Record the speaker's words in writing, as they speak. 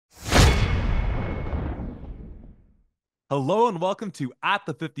Hello and welcome to At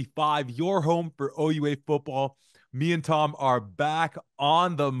the 55, your home for OUA football. Me and Tom are back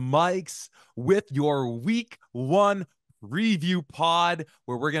on the mics with your week one review pod,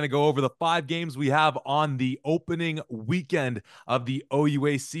 where we're going to go over the 5 games we have on the opening weekend of the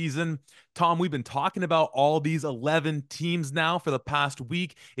OUA season. Tom, we've been talking about all these 11 teams now for the past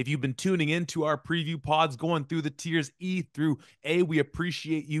week. If you've been tuning into our preview pods, going through the tiers E through A, we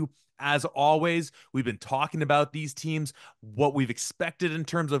appreciate you. As always, we've been talking about these teams, what we've expected in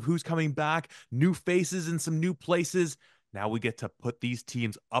terms of who's coming back, new faces in some new places. Now we get to put these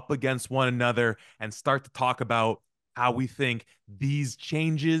teams up against one another and start to talk about how we think these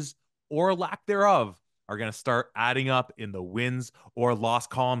changes or lack thereof are going to start adding up in the wins or loss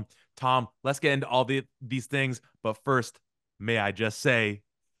column. Tom, let's get into all these things. But first, may I just say,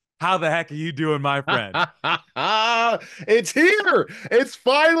 how the heck are you doing, my friend? It's here. It's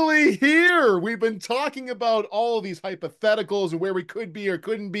finally here. We've been talking about all of these hypotheticals and where we could be or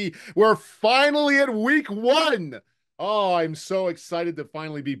couldn't be. We're finally at week one. Oh, I'm so excited to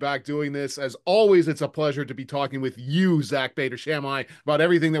finally be back doing this. As always, it's a pleasure to be talking with you, Zach Bader Shamai, about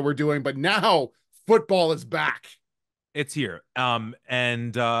everything that we're doing. But now football is back. It's here.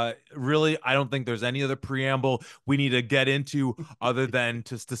 And really, I don't think there's any other preamble we need to get into other than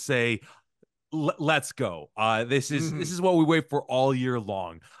just to say, let's go. This is what we wait for all year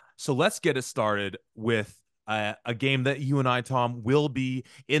long. So let's get it started with a game that you and I, Tom, will be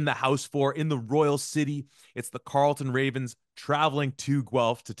in the house for in the Royal City. It's the Carleton Ravens traveling to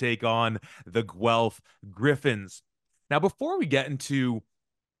Guelph to take on the Guelph Griffins. Now, before we get into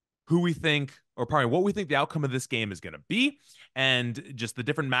who we think, or probably what we think the outcome of this game is going to be, and just the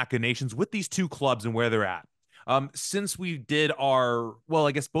different machinations with these two clubs and where they're at. Since we did well,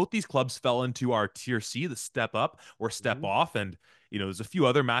 I guess both these clubs fell into our tier C, the step up or step off. And, there's a few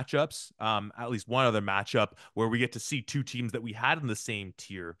other matchups, at least one other matchup where we get to see two teams that we had in the same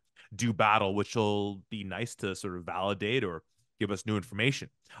tier do battle, which will be nice to sort of validate or give us new information.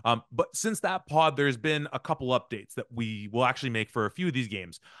 But since that pod, there's been a couple updates that we will actually make for a few of these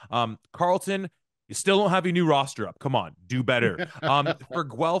games. Carleton, you still don't have your new roster up. Come on, do better. For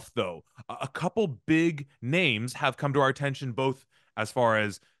Guelph, though, a couple big names have come to our attention, both as far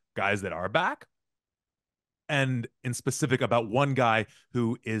as guys that are back and in specific about one guy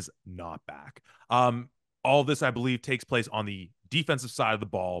who is not back. All this, I believe, takes place on the defensive side of the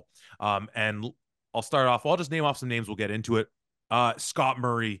ball. And I'll start off. I'll just name off some names. We'll get into it. Scott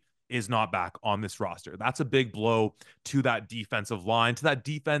Murray is not back on this roster. That's a big blow to that defensive line, to that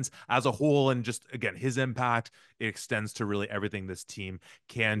defense as a whole. And just, again, his impact, it extends to really everything this team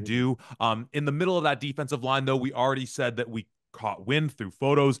can do. In the middle of that defensive line, though, we already said that we caught wind through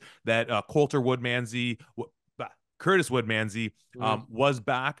photos that Coulter Woodmansey, Curtis Woodmansey was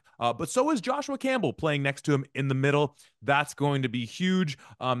back, but so is Joshua Campbell playing next to him in the middle. That's going to be huge.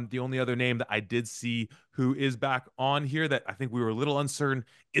 The only other name that I did see who is back on here that I think we were a little uncertain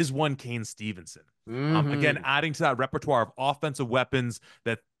is one Kane Stevenson. Again, adding to that repertoire of offensive weapons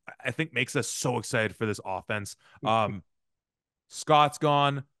that I think makes us so excited for this offense. Scott's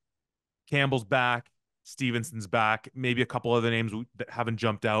gone, Campbell's back, Stevenson's back, maybe a couple other names that haven't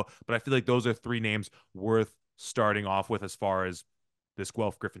jumped out, but I feel like those are 3 names worth starting off with as far as this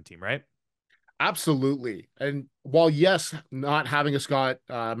Guelph Griffin team, right? Absolutely. And while yes, not having a Scott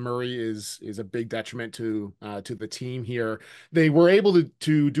Murray is a big detriment to the team here, they were able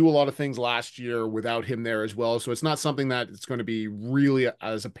to do a lot of things last year without him there as well. So it's not something that it's going to be really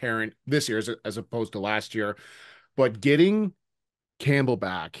as apparent this year as opposed to last year. But getting Campbell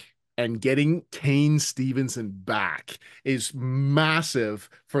back and getting Kane Stevenson back is massive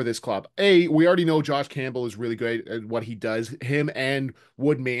for this club. We already know Josh Campbell is really good at what he does. Him and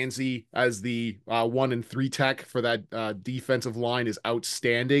Woodmansey as the 1 and 3 tech for that defensive line is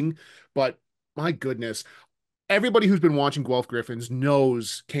outstanding. But my goodness, everybody who's been watching Guelph Griffins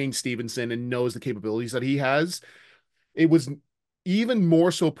knows Kane Stevenson and knows the capabilities that he has. It was even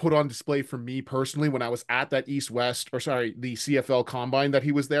more so put on display for me personally when I was at that the CFL combine that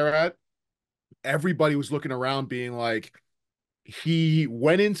he was there at. Everybody was looking around being like, he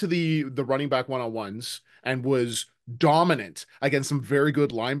went into the running back one-on-ones and was dominant against some very good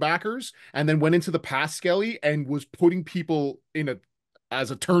linebackers, and then went into the pass skelly and was putting people as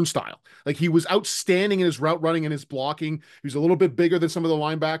a turnstile. Like, he was outstanding in his route running and his blocking. He was a little bit bigger than some of the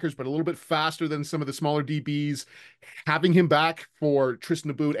linebackers, but a little bit faster than some of the smaller DBs. Having him back for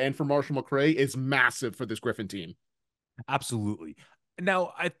Tristan Aboud and for Marshall McRae is massive for this Griffin team. Absolutely.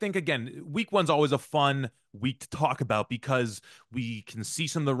 Now, I think again, week one's always a fun week to talk about because we can see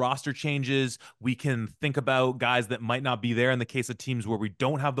some of the roster changes. We can think about guys that might not be there in the case of teams where we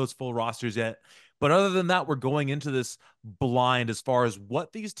don't have those full rosters yet. But other than that, we're going into this blind as far as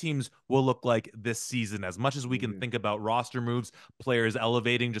what these teams will look like this season. As much as we can Mhm. think about roster moves, players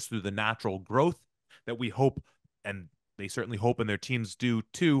elevating just through the natural growth that we hope, and they certainly hope, and their teams do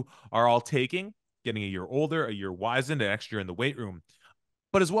too, are all taking, getting a year older, a year wizened, an extra year in the weight room.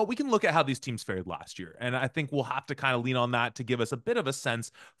 But as well, we can look at how these teams fared last year. And I think we'll have to kind of lean on that to give us a bit of a sense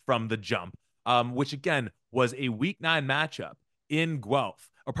from the jump, which again was a week 9 matchup in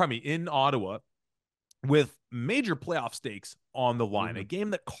Guelph, or pardon me, in Ottawa, with major playoff stakes on the line. A Mhm.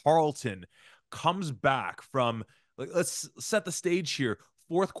 game that Carleton comes back from. Let's set the stage here.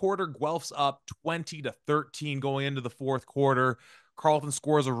 Fourth quarter, Guelph's up 20-13 going into the fourth quarter. Carleton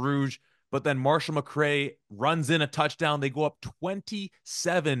scores a rouge, but then Marshall McRae runs in a touchdown. They go up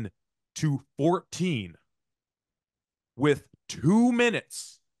 27-14 with 2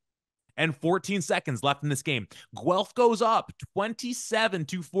 minutes and 14 seconds left in this game. Guelph goes up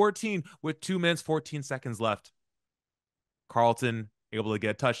 27-14 with 2 minutes, 14 seconds left. Carleton able to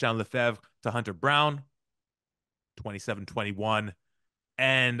get a touchdown Lefebvre to Hunter Brown, 27-21.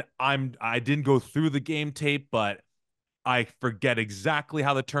 And I didn't go through the game tape, but I forget exactly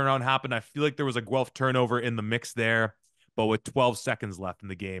how the turnaround happened. I feel like there was a Guelph turnover in the mix there, but with 12 seconds left in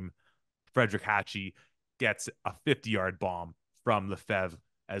the game, Frederick Hatchie gets a 50-yard bomb from Lefebvre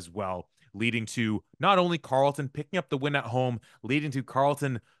as well, leading to not only Carleton picking up the win at home, leading to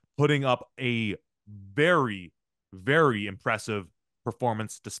Carleton putting up a very, very impressive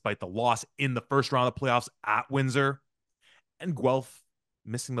performance despite the loss in the first round of the playoffs at Windsor, and Guelph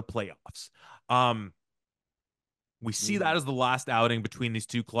missing the playoffs. Um, we see Mhm. that as the last outing between these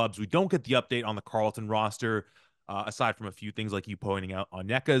two clubs. We don't get the update on the Carleton roster, aside from a few things like you pointing out.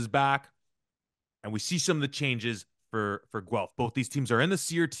 Onyeka is back, and we see some of the changes for Guelph. Both these teams are in the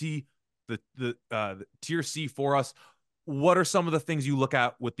CRT, the Tier C for us. What are some of the things you look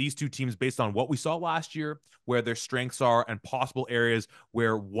at with these two teams based on what we saw last year, where their strengths are, and possible areas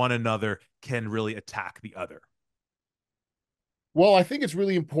where one another can really attack the other? Well, I think it's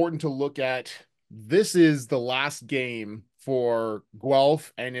really important to look at this is the last game for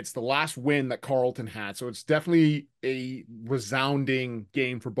Guelph, and it's the last win that Carleton had. So it's definitely a resounding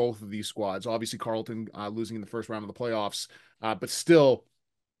game for both of these squads. Obviously, Carleton losing in the first round of the playoffs, but still,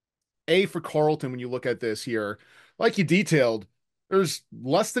 A for Carleton, when you look at this here, like you detailed, there's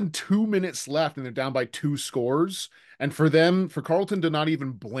less than 2 minutes left and they're down by two scores. And for them, for Carleton to not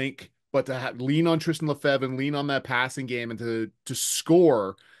even blink, but to lean on Tristan Lefebvre and lean on that passing game and to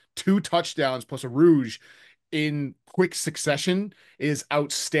score two touchdowns plus a rouge in quick succession is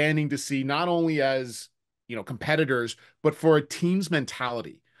outstanding to see, not only as, competitors, but for a team's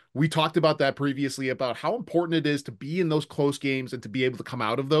mentality. We talked about that previously about how important it is to be in those close games and to be able to come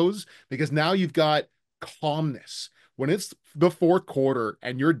out of those because now you've got calmness. When it's the fourth quarter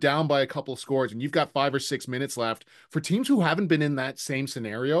and you're down by a couple of scores and you've got 5 or 6 minutes left, for teams who haven't been in that same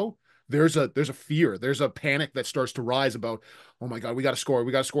scenario, there's a fear, there's a panic that starts to rise about, oh my God, we got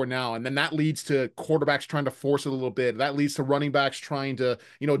to score now. And then that leads to quarterbacks trying to force it a little bit. That leads to running backs trying to,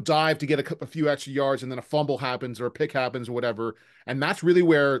 dive to get a few extra yards, and then a fumble happens or a pick happens or whatever. And that's really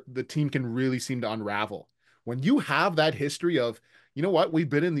where the team can really seem to unravel. When you have that history of, you know what, we've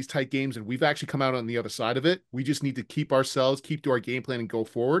been in these tight games and we've actually come out on the other side of it. We just need to keep ourselves, keep to our game plan and go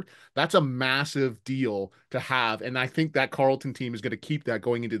forward. That's a massive deal to have. And I think that Carleton team is going to keep that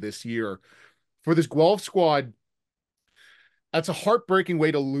going into this year. For this Guelph squad, that's a heartbreaking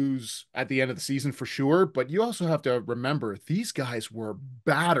way to lose at the end of the season for sure. But you also have to remember these guys were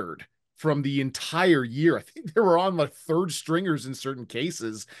battered from the entire year. I think they were on like third stringers in certain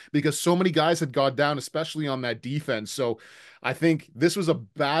cases because so many guys had gone down, especially on that defense. So I think this was a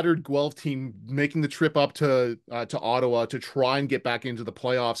battered Guelph team making the trip up to Ottawa to try and get back into the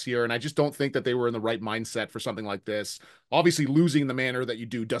playoffs here. And I just don't think that they were in the right mindset for something like this. Obviously, losing in the manner that you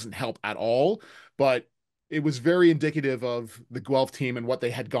do doesn't help at all, but it was very indicative of the Guelph team and what they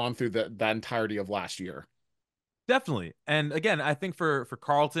had gone through that entirety of last year. Definitely. And again, I think for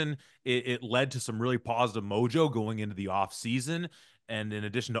Carleton, it led to some really positive mojo going into the off season. And in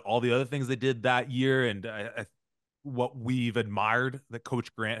addition to all the other things they did that year, and what we've admired that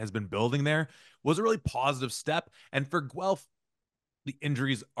Coach Grant has been building there, was a really positive step. And for Guelph, the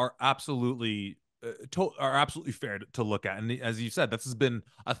injuries are absolutely are absolutely fair to look at. And as you said, this has been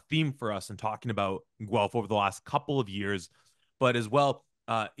a theme for us in talking about Guelph over the last couple of years. But as well,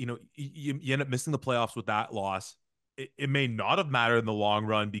 you end up missing the playoffs with that loss. It may not have mattered in the long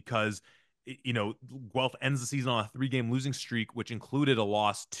run because Guelph ends the season on a 3-game losing streak, which included a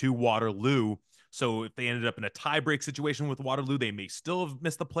loss to Waterloo. So if they ended up in a tiebreak situation with Waterloo, they may still have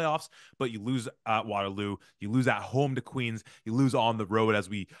missed the playoffs, but you lose at Waterloo, you lose at home to Queens, you lose on the road, as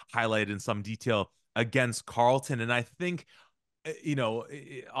we highlighted in some detail against Carleton. And I think,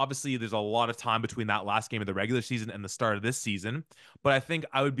 obviously there's a lot of time between that last game of the regular season and the start of this season, but I think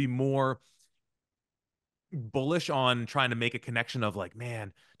I would be more bullish on trying to make a connection of like,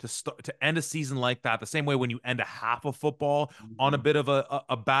 man, to end a season like that, the same way when you end a half of football on a Mhm. bit of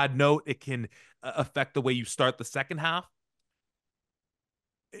a bad note, it can affect the way you start the second half.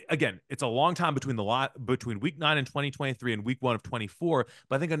 Again, it's a long time between between week 9 in 2023 and week 1 of 24.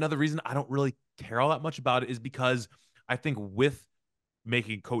 But I think another reason I don't really care all that much about it is because I think with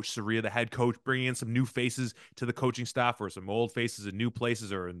making Coach Saria the head coach, bringing in some new faces to the coaching staff or some old faces in new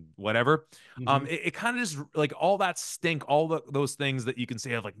places or in whatever. Mhm. It kind of just like all that stink, those things that you can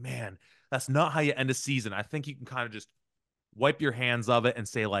say of like, man, that's not how you end a season. I think you can kind of just wipe your hands of it and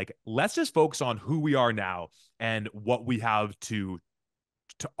say like, let's just focus on who we are now and what we have to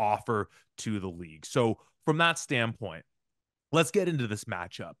offer to the league. So from that standpoint, let's get into this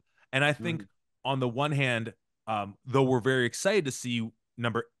matchup. And I think Mhm. on the one hand, though we're very excited to see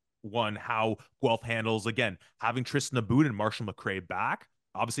number one, how Guelph handles again having Tristan Aboud and Marshall McCray back.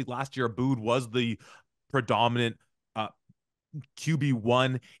 Obviously, last year Aboud was the predominant uh,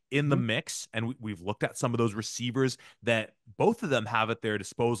 QB1 in the Mhm. mix, and we've looked at some of those receivers that both of them have at their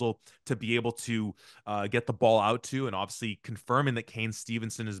disposal to be able to get the ball out to, and obviously confirming that Kane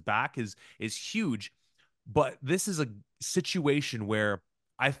Stevenson is back is huge. But this is a situation where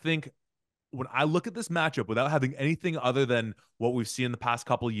I think when I look at this matchup without having anything other than what we've seen in the past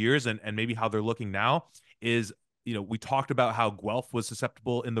couple of years and maybe how they're looking now is, we talked about how Guelph was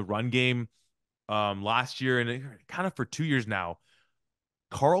susceptible in the run game last year and kind of for 2 years now.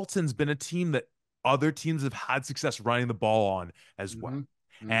 Carleton's been a team that other teams have had success running the ball on as well. Mhm.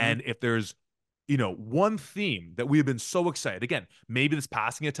 Mhm. And if there's, one theme that we have been so excited, again, maybe this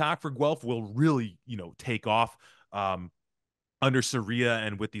passing attack for Guelph will really, take off under Saria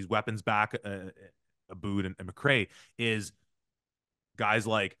and with these weapons back, Aboud and McCray, is guys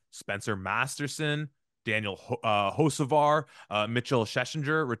like Spencer Masterson, Daniel Hosevar, Mitchell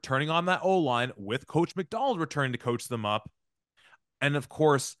Schesinger returning on that O line with Coach McDonald returning to coach them up. And of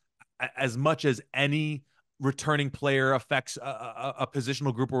course, as much as any returning player affects a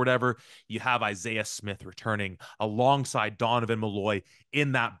positional group or whatever, you have Isaiah Smith returning alongside Donovan Malloy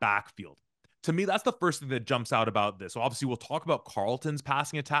in that backfield. To me, that's the first thing that jumps out about this. So obviously, we'll talk about Carleton's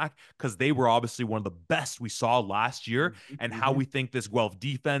passing attack because they were obviously one of the best we saw last year, Mhm. and how Mhm. we think this Guelph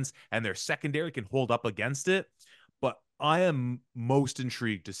defense and their secondary can hold up against it. But I am most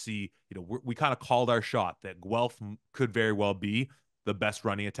intrigued to see, we kind of called our shot that Guelph could very well be the best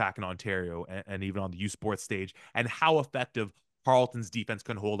running attack in Ontario and even on the U Sports stage, and how effective Carleton's defense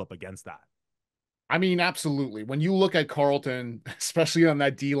can hold up against that. I mean, absolutely. When you look at Carleton, especially on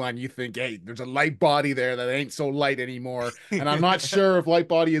that D line, you think, hey, there's a light body there that ain't so light anymore. And I'm not sure if light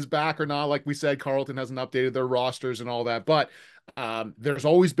body is back or not. Like we said, Carleton hasn't updated their rosters and all that. But there's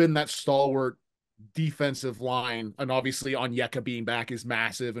always been that stalwart defensive line, and obviously Onyeka being back is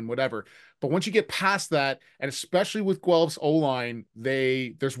massive and whatever. But once you get past that, and especially with Guelph's O line,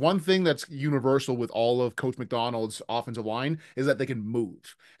 there's one thing that's universal with all of Coach McDonald's offensive line is that they can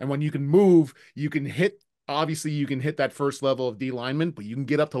move. And when you can move, you can hit. Obviously, you can hit that first level of D lineman, but you can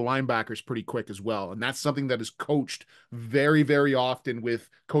get up to linebackers pretty quick as well. And that's something that is coached very, very often with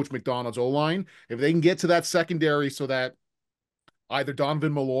Coach McDonald's O line. If they can get to that secondary so that either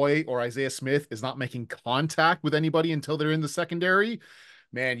Donovan Malloy or Isaiah Smith is not making contact with anybody until they're in the secondary,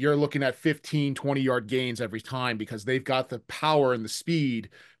 man, you're looking at 15, 20-yard gains every time because they've got the power and the speed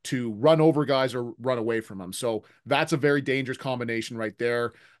to run over guys or run away from them. So that's a very dangerous combination right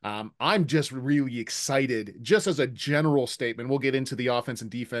there. I'm just really excited, just as a general statement. We'll get into the offense and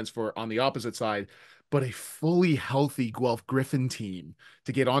defense for on the opposite side, but a fully healthy Guelph Griffin team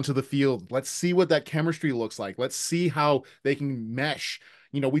to get onto the field. Let's see what that chemistry looks like. Let's see how they can mesh.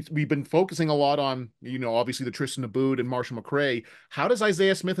 We've been focusing a lot on, obviously the Tristan Aboud and Marshall McCray. How does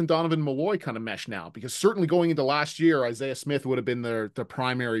Isaiah Smith and Donovan Malloy kind of mesh now? Because certainly going into last year, Isaiah Smith would have been the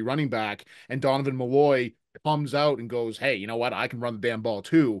primary running back, and Donovan Malloy comes out and goes, hey, you know what? I can run the damn ball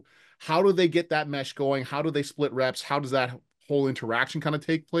too. How do they get that mesh going? How do they split reps? How does that whole interaction kind of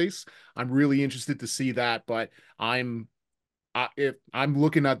take place? I'm really interested to see that, but if I'm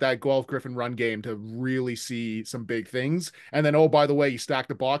looking at that Guelph Griffin run game to really see some big things. And then, oh, by the way, you stack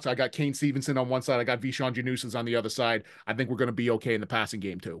the box. I got Kane Stevenson on one side. I got Vishawn Janusis on the other side. I think we're going to be okay in the passing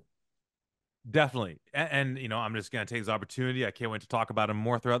game too. Definitely. You know, I'm just going to take this opportunity. I can't wait to talk about him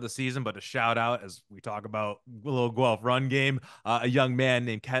more throughout the season, but a shout out as we talk about a little Guelph run game. A young man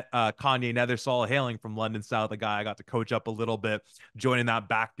named Kanye Nethersall, hailing from London South, a guy I got to coach up a little bit, joining that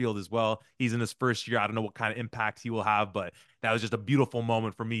backfield as well. He's in his first year. I don't know what kind of impact he will have, but that was just a beautiful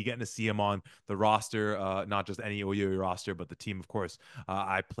moment for me getting to see him on the roster, not just any OUA roster, but the team, of course,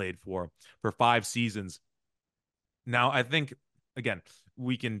 I played for 5 seasons. Now, I think, again,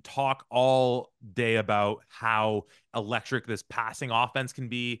 we can talk all day about how electric this passing offense can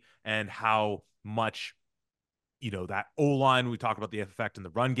be and how much, that O line, we talked about the effect in the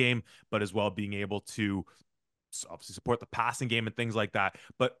run game, but as well being able to obviously support the passing game and things like that.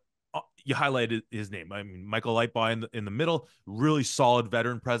 But you highlighted his name. I mean, Michael Lightby in the middle, really solid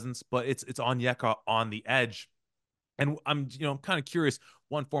veteran presence, but it's Onyeka on the edge. And I'm, kind of curious,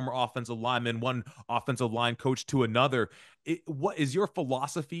 one former offensive lineman, one offensive line coach to another. What is your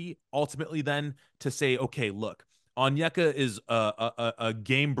philosophy ultimately then to say, okay, look, Onyeka is a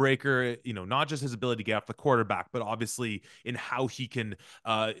game breaker, not just his ability to get off the quarterback, but obviously in how he can,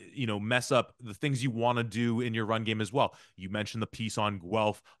 mess up the things you want to do in your run game as well. You mentioned the piece on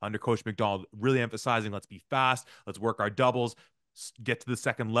Guelph under Coach McDonald, really emphasizing let's be fast, let's work our doubles, get to the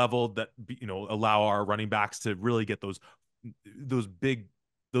second level that allow our running backs to really get those big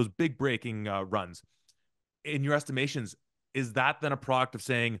breaking runs. In your estimations, is that then a product of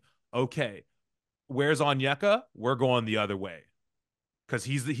saying, okay, where's Onyeka? We're going the other way because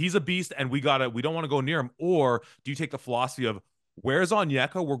he's a beast and we don't want to go near him? Or do you take the philosophy of where's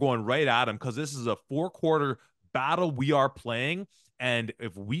Onyeka? We're going right at him because this is a 4-quarter battle we are playing. And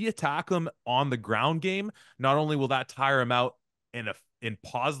if we attack him on the ground game, not only will that tire him out and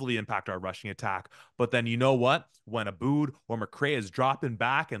positively impact our rushing attack, but then you know what? When Abood or McCray is dropping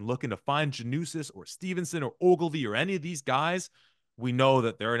back and looking to find Janusis or Stevenson or Ogilvy or any of these guys, we know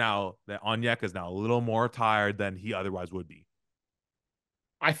that that Onyeka is now a little more tired than he otherwise would be.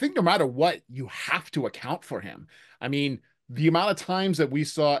 I think no matter what, you have to account for him. I mean, the amount of times that we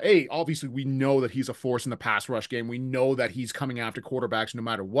saw, hey, obviously we know that he's a force in the pass rush game. We know that he's coming after quarterbacks no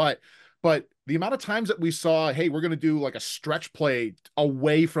matter what. But the amount of times that we saw, hey, we're going to do like a stretch play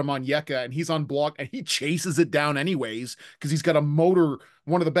away from Onyeka and he's on block and he chases it down anyways because he's got a motor,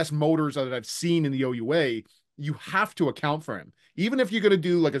 one of the best motors that I've seen in the OUA. You have to account for him. Even if you're going to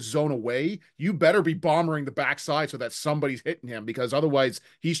do like a zone away, you better be bombering the backside so that somebody's hitting him because otherwise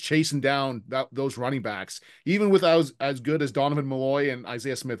he's chasing down those running backs. Even with as good as Donovan Malloy and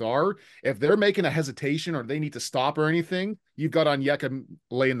Isaiah Smith are, if they're making a hesitation or they need to stop or anything, you've got Onyeka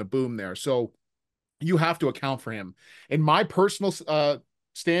laying the boom there. So you have to account for him. In my personal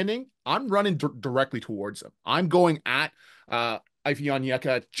standing, I'm running directly towards him. I'm going at Ife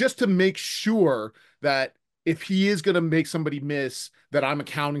Onyeka just to make sure that if he is going to make somebody miss, that I'm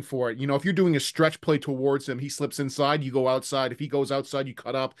accounting for it. If you're doing a stretch play towards him, he slips inside, you go outside. If he goes outside, you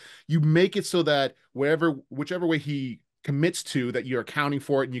cut up. You make it so that whichever way he commits to, that you're accounting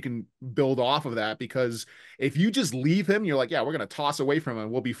for it and you can build off of that. Because if you just leave him, you're like, yeah, we're going to toss away from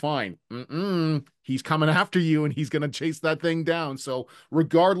him. We'll be fine. He's coming after you and he's going to chase that thing down. So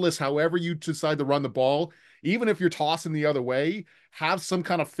regardless, however you decide to run the ball, even if you're tossing the other way, have some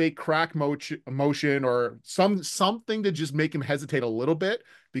kind of fake crack motion or something to just make him hesitate a little bit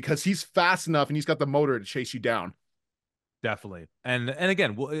because he's fast enough and he's got the motor to chase you down. Definitely. And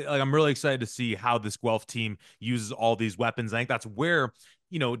again, I'm really excited to see how this Guelph team uses all these weapons. I think that's where,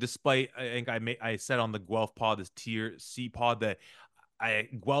 despite I think I said on the Guelph pod, this tier C pod, that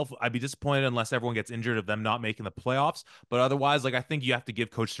Guelph, I'd be disappointed unless everyone gets injured of them not making the playoffs. But otherwise, I think you have to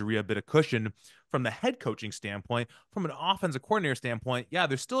give Coach Saria a bit of cushion from the head coaching standpoint. From an offensive coordinator standpoint, yeah,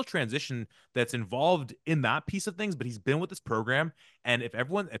 there's still a transition that's involved in that piece of things, but he's been with this program. And if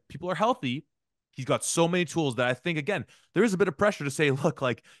people are healthy, he's got so many tools that I think, again, there is a bit of pressure to say, look,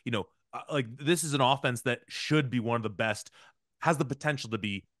 this is an offense that should be one of the best, has the potential to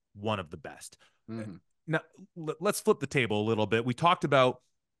be one of the best. Mm-hmm. Now, let's flip the table a little bit. We talked about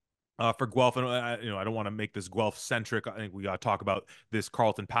for Guelph, and I don't want to make this Guelph centric. I think we got to talk about this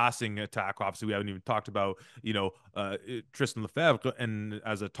Carleton passing attack. Obviously, we haven't even talked about Tristan Lefebvre and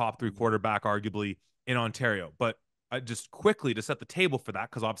as a top 3 quarterback, arguably in Ontario. But just quickly to set the table for that,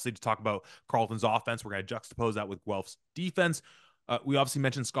 because obviously to talk about Carleton's offense, we're going to juxtapose that with Guelph's defense. We obviously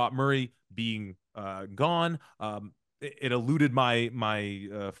mentioned Scott Murray being gone. It eluded my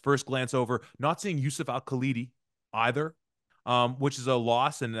first glance over, not seeing Yusuf Al-Khalidi either, which is a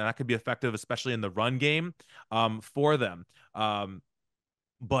loss, and that could be effective, especially in the run game for them.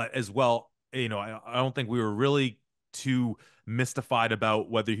 But as well, I don't think we were really too mystified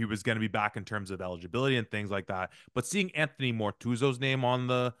about whether he was going to be back in terms of eligibility and things like that. But seeing Anthony Mortuzo's name on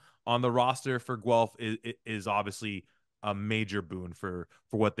on the roster for Guelph is obviously a major boon for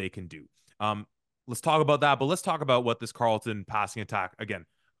what they can do. Let's talk about that, but let's talk about what this Carleton passing attack again.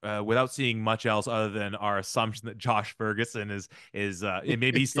 Without seeing much else other than our assumption that Josh Ferguson is it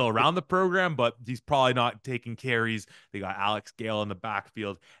maybe he's still around the program, but he's probably not taking carries. They got Alex Gale in the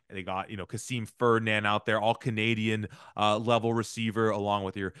backfield. And they got Kasim Ferdinand out there, all Canadian level receiver, along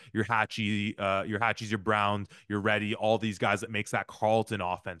with your Hatchies, your Browns, your Ready, all these guys that makes that Carleton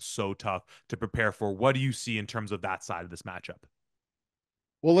offense so tough to prepare for. What do you see in terms of that side of this matchup?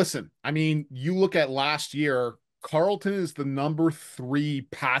 Well, listen, I mean, you look at last year, Carleton is the number 3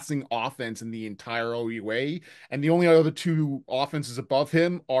 passing offense in the entire OUA, and the only other 2 offenses above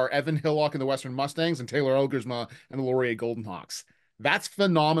him are Evan Hillock and the Western Mustangs and Taylor Elgersma and the Laurier Golden Hawks. That's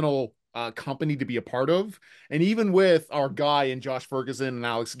phenomenal company to be a part of. And even with our guy and Josh Ferguson and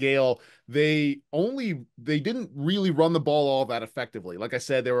Alex Gale, they didn't really run the ball all that effectively. Like I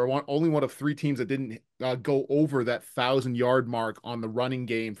said, they were only one of 3 teams that didn't go over that 1,000-yard mark on the running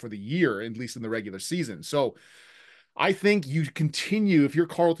game for the year, at least in the regular season. So I think if you're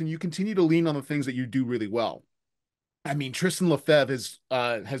Carleton, you continue to lean on the things that you do really well. I mean, Tristan Lefebvre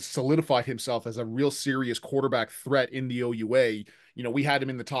has solidified himself as a real serious quarterback threat in the OUA. We had him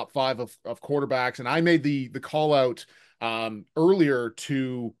in the top 5 of quarterbacks, and I made the call out earlier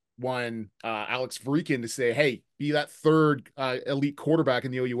to one Alex Varikin to say, hey, be that third elite quarterback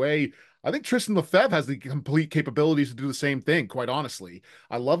in the OUA. I think Tristan Lefebvre has the complete capabilities to do the same thing, quite honestly.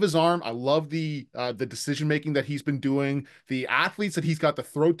 I love his arm. I love the decision making that he's been doing. The athletes that he's got to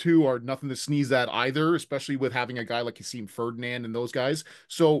throw to are nothing to sneeze at either, especially with having a guy like Kasim Ferdinand and those guys.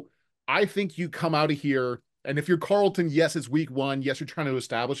 So I think you come out of here, and if you're Carleton, yes, it's week 1. Yes, you're trying to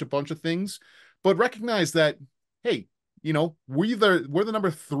establish a bunch of things, but recognize that, hey, we're the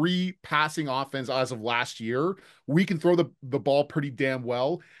number 3 passing offense as of last year. We can throw the ball pretty damn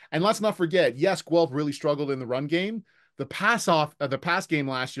well. And let's not forget, yes, Guelph really struggled in the run game. The pass game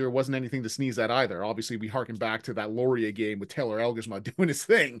last year wasn't anything to sneeze at either. Obviously, we harken back to that Laurier game with Taylor Elgersma doing his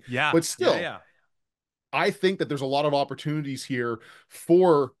thing. Yeah, But yeah, still, yeah. I think that there's a lot of opportunities here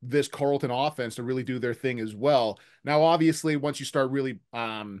for this Carleton offense to really do their thing as well. Now, obviously, once you start really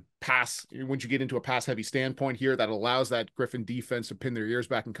once you get into a pass heavy standpoint here, that allows that Griffin defense to pin their ears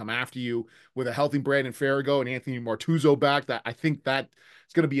back and come after you with a healthy Brandon Farrago and Anthony Martuzzo back. That I think that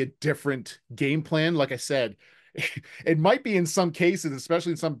it's going to be a different game plan. Like I said, it might be in some cases,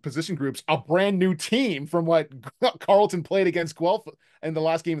 especially in some position groups, a brand new team from what Carleton played against Guelph in the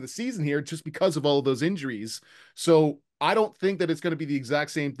last game of the season here, just because of all of those injuries. So I don't think that it's going to be the exact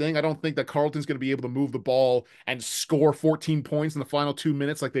same thing. I don't think that Carleton's going to be able to move the ball and score 14 points in the final 2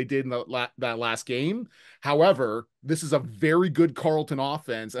 minutes like they did in that last game. However, this is a very good Carleton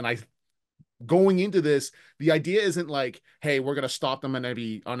offense, and going into this, the idea isn't like, hey, we're going to stop them on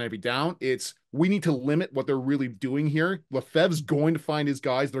every down. It's we need to limit what they're really doing here. Lefebvre's going to find his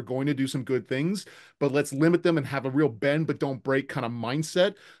guys. They're going to do some good things, but let's limit them and have a real bend but don't break kind of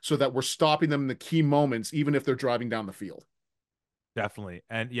mindset so that we're stopping them in the key moments, even if they're driving down the field. Definitely.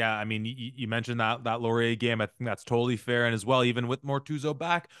 And yeah, I mean, you mentioned that Laurier game. I think that's totally fair. And as well, even with Mortuzo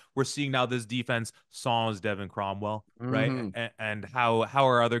back, we're seeing now this defense sans Devin Cromwell, right? Mm-hmm. And how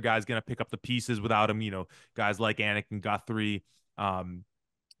are other guys going to pick up the pieces without him? Guys like Anakin Guthrie,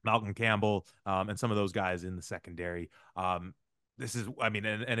 Malcolm Campbell, and some of those guys in the secondary. This is, I mean,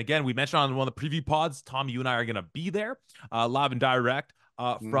 and again, we mentioned on one of the preview pods, Tom, you and I are going to be there, live and direct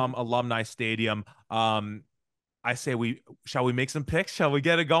from Alumni Stadium. I say shall we make some picks? Shall we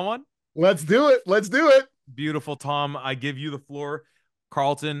get it going? Let's do it. Let's do it. Beautiful, Tom. I give you the floor.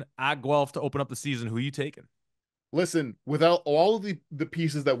 Carleton at Guelph to open up the season. Who are you taking? Listen, without all of the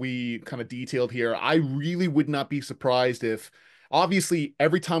pieces that we kind of detailed here, I really would not be surprised if, obviously,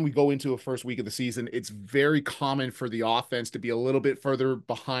 every time we go into a first week of the season, it's very common for the offense to be a little bit further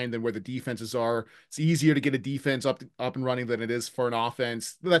behind than where the defenses are. It's easier to get a defense up and running than it is for an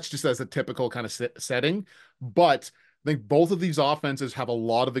offense. That's just as a typical kind of setting. But I think both of these offenses have a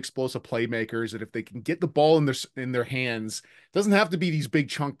lot of explosive playmakers, and if they can get the ball in their hands, it doesn't have to be these big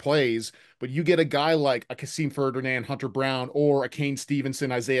chunk plays, but you get a guy like a Kasim Ferdinand, Hunter Brown, or a Kane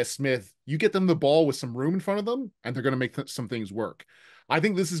Stevenson, Isaiah Smith, you get them the ball with some room in front of them, and they're going to make some things work. I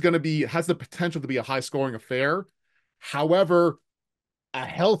think this is going to has the potential to be a high scoring affair. However, a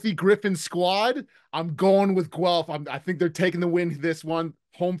healthy Griffin squad, I'm going with Guelph. I think they're taking the win this one.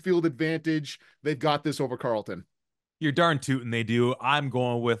 Home field advantage. They've got this over Carleton. You're darn tootin' they do. I'm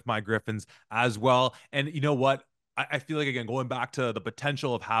going with my Griffins as well. And you know what? I feel like, again, going back to the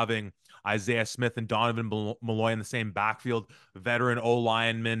potential of having Isaiah Smith and Donovan Malloy in the same backfield, veteran O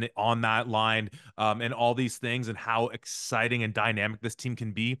lineman on that line, and all these things, and how exciting and dynamic this team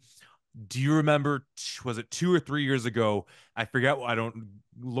can be. Do you remember, was it 2 or 3 years ago? I forget. I don't,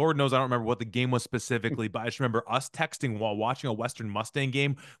 Lord knows I don't remember what the game was specifically, but I just remember us texting while watching a Western Mustang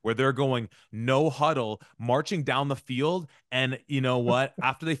game where they're going no huddle, marching down the field. And you know what?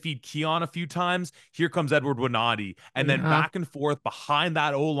 After they feed Keon a few times, here comes Edward Winati, and then Yeah. back and forth behind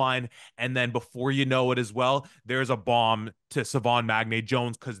that O line. And then before you know it as well, there's a bomb to Savon Magne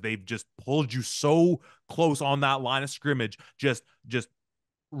Jones because they've just pulled you so close on that line of scrimmage. Just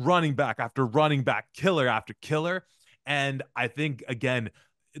running back after running back, killer after killer. And I think, again,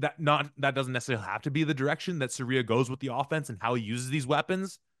 that doesn't necessarily have to be the direction that Saria goes with the offense and how he uses these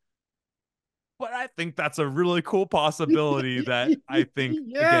weapons. But I think that's a really cool possibility that I think, again,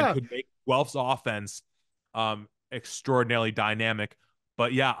 Yeah. could make Guelph's offense extraordinarily dynamic.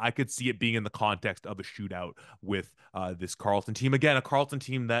 But yeah, I could see it being in the context of a shootout with this Carleton team. Again, a Carleton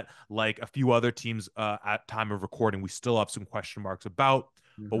team that, like a few other teams at time of recording, we still have some question marks about.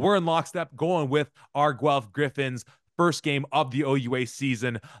 But Mhm. we're in lockstep going with our Guelph Griffins. First game of the OUA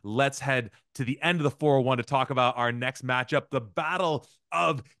season. Let's head to the end of the 401 to talk about our next matchup, the Battle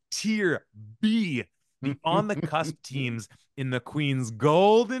of Tier B, the on the cusp teams in the Queen's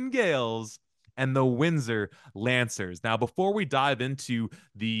Golden Gales and the Windsor Lancers. Now, before we dive into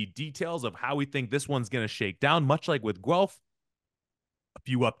the details of how we think this one's going to shake down, much like with Guelph, a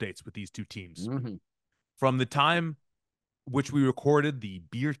few updates with these two teams. Mhm. From the time which we recorded the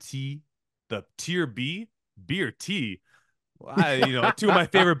beer tea, the Tier B beer tea, two of my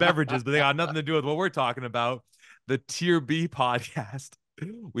favorite beverages, but they got nothing to do with what we're talking about. The Tier B podcast.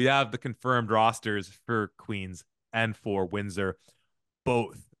 We have the confirmed rosters for Queens and for Windsor,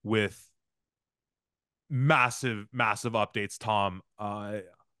 both with massive, massive updates. Tom,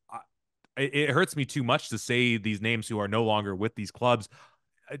 it hurts me too much to say these names who are no longer with these clubs.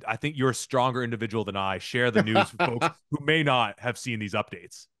 I think you're a stronger individual than I. Share the news for folks who may not have seen these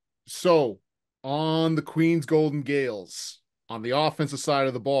updates. So, on the Queen's Golden Gales, on the offensive side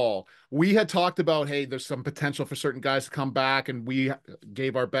of the ball, we had talked about, hey, there's some potential for certain guys to come back, and we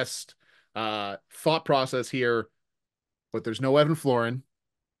gave our best thought process here, but there's no Evan Florin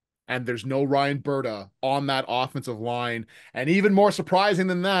and there's no Ryan Berta on that offensive line. And even more surprising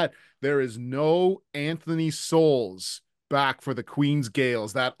than that, there is no Anthony Souls back for the Queen's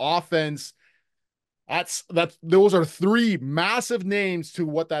Gales. That offense, those are three massive names to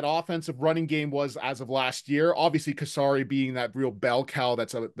what that offensive running game was as of last year. Obviously, Kasari being that real bell cow.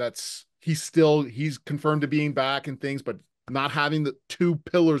 He's confirmed to being back and things, but not having the two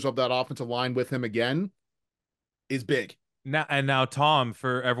pillars of that offensive line with him again is big. Now, Tom,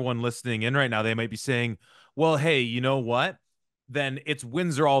 for everyone listening in right now, they might be saying, well, hey, you know what? Then it's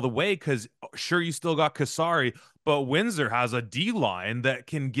Windsor all the way because sure, you still got Kasari, but Windsor has a D line that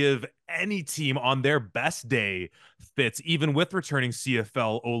can give any team on their best day fits, even with returning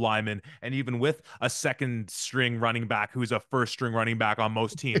CFL O lineman and even with a second string running back who's a first string running back on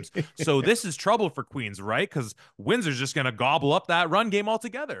most teams. So this is trouble for Queens, right? Because Windsor's just going to gobble up that run game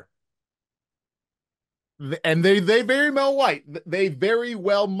altogether. And they very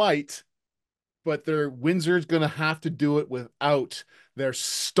well might, but their Windsor's going to have to do it without their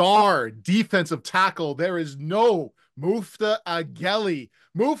star defensive tackle. There is no Mufta Ageli.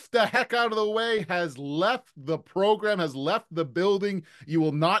 Move the heck out of the way, has left the program, has left the building. You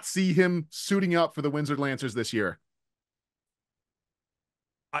will not see him suiting up for the Windsor Lancers this year.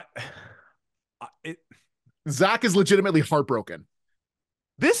 I, it, Zach is legitimately heartbroken.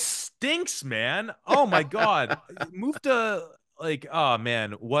 This stinks, man. Oh my God. Move to, like, oh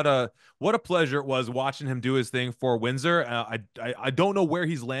man, what a pleasure it was watching him do his thing for Windsor. I don't know where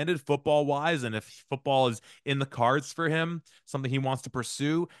he's landed football wise, and if football is in the cards for him, something he wants to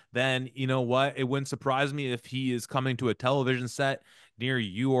pursue, then you know what? It wouldn't surprise me if he is coming to a television set near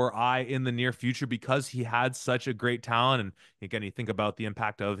you or I in the near future because he had such a great talent. And again, you think about the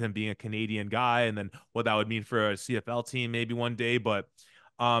impact of him being a Canadian guy and then what that would mean for a CFL team maybe one day. But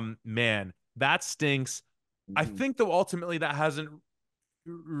man, that stinks. I Mm-hmm. think though ultimately that hasn't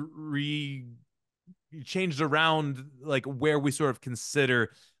re changed around like where we sort of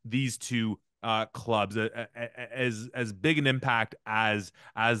consider these two clubs as big an impact as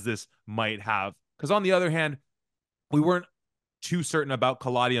this might have. Because on the other hand, we weren't too certain about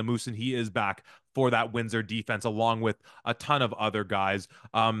Kaladia Moose, and he is back for that Windsor defense along with a ton of other guys.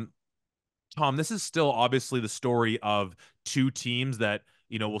 Tom, this is still obviously the story of two teams that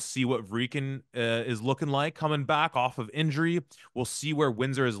We'll see what Vrieken is looking like coming back off of injury. We'll see where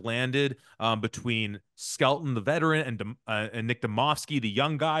Windsor has landed between Skelton, the veteran, and Nick Domovsky, the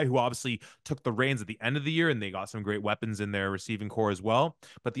young guy who obviously took the reins at the end of the year, and they got some great weapons in their receiving core as well.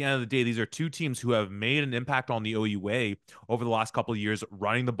 But at the end of the day, these are two teams who have made an impact on the OUA over the last couple of years,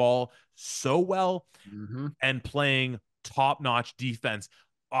 running the ball so well and playing top-notch defense.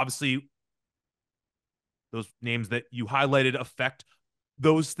 Obviously, those names that you highlighted affect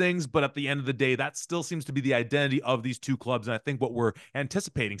those things, but at the end of the day, that still seems to be the identity of these two clubs, and I think what we're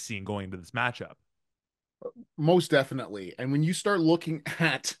anticipating seeing going into this matchup. Most definitely. And when you start looking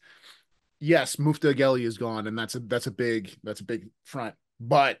at, yes, Mufta Ageli is gone, and that's a big front,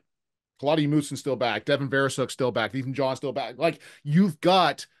 but Kaladi Mootson's still back, Devin Verasuk's still back, Ethan John's still back. Like, you've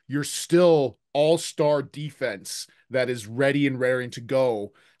got your still all-star defense that is ready and raring to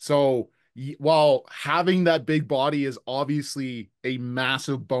go. So while having that big body is obviously a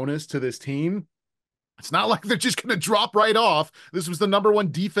massive bonus to this team, it's not like they're just going to drop right off. This was the number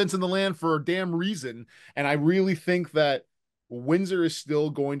one defense in the land for a damn reason. And I really think that Windsor is still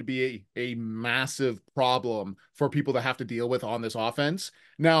going to be a massive problem for people to have to deal with on this offense.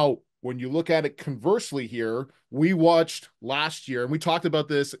 Now, when you look at it conversely here, we watched last year, and we talked about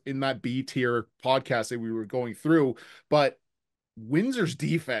this in that B tier podcast that we were going through, but Windsor's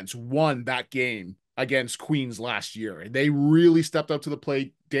defense won that game against Queens last year, and they really stepped up to the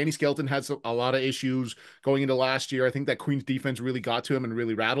plate. Danny Skelton had a lot of issues going into last year. I think that Queens defense really got to him and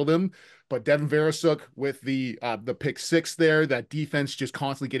really rattled him. But Devin Verasuk with the pick six there, that defense just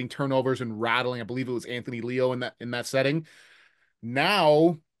constantly getting turnovers and rattling. I believe it was Anthony Leo in that setting.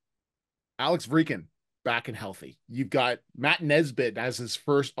 Now, Alex Vrieken back and healthy. You've got Matt Nesbitt as his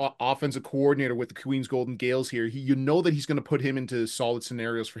first offensive coordinator with the Queens Golden Gales here. You know that he's going to put him into solid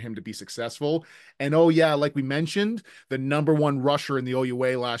scenarios for him to be successful. And oh yeah, like we mentioned, the number one rusher in the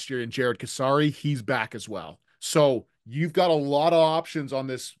OUA last year in Jared Kasari, he's back as well. So you've got a lot of options on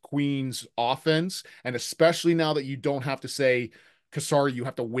this Queens offense, and especially now that you don't have to say, Kasari, you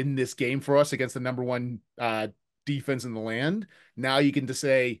have to win this game for us against the number one defense in the land. Now you can just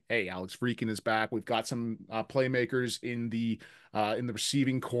say, hey, Alex Vrieken is back. We've got some playmakers in the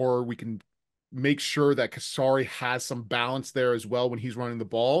receiving core. We can make sure that Kasari has some balance there as well when he's running the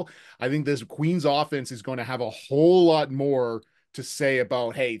ball. I think this Queens offense is going to have a whole lot more to say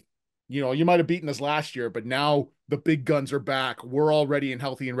about, hey, you might have beaten us last year, but now the big guns are back. We're all ready and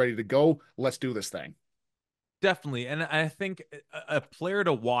healthy and ready to go. Let's do this thing. Definitely. And I think a player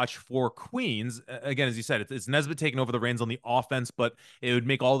to watch for Queens, again, as you said, it's Nesbitt taking over the reins on the offense, but it would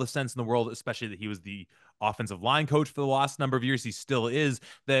make all the sense in the world, especially that he was the offensive line coach for the last number of years. He still is,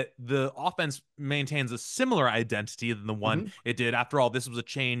 that the offense maintains a similar identity than the one it did. After all, this was a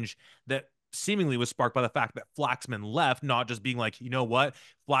change that seemingly was sparked by the fact that Flaxman left, not just being like, you know what,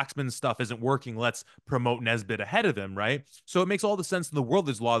 Flaxman's stuff isn't working. Let's promote Nesbitt ahead of him, right? So it makes all the sense in the world.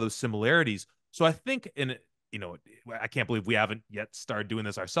 There's a lot of those similarities. So I think I can't believe we haven't yet started doing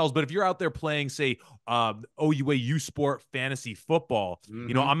this ourselves, but if you're out there playing, say, OUA U Sport fantasy football, I'm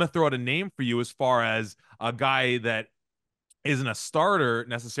going to throw out a name for you as far as a guy that isn't a starter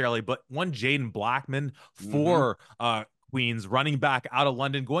necessarily, but one Jaden Blackman for Queens, running back out of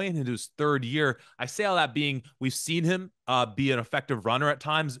London, going into his third year. I say all that being, we've seen him be an effective runner at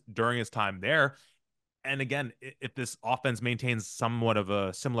times during his time there. And again, if this offense maintains somewhat of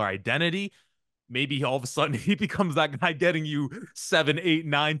a similar identity, maybe all of a sudden he becomes that guy getting you 7, 8,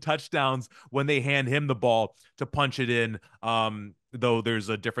 9 touchdowns when they hand him the ball to punch it in. Though there's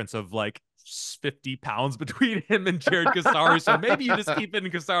a difference of like 50 pounds between him and Jared Kasari. So maybe you just keep it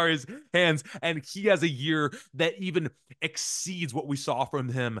in Kasari's hands, and he has a year that even exceeds what we saw from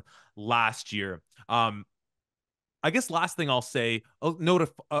him last year. I guess last thing I'll say, I'll note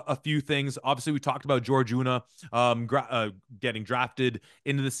a few things. Obviously, we talked about George Una getting drafted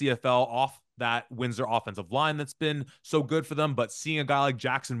into the CFL off that Windsor offensive line that's been so good for them, but seeing a guy like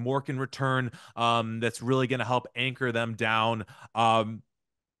Jackson Morgan return, that's really going to help anchor them down.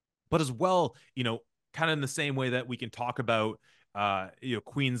 But as well, kind of in the same way that we can talk about,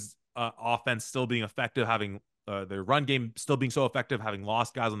 Queens offense still being effective, having their run game still being so effective, having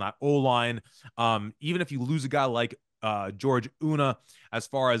lost guys on that O-line. Even if you lose a guy like George Una, as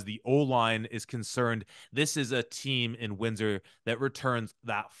far as the O-line is concerned, this is a team in Windsor that returns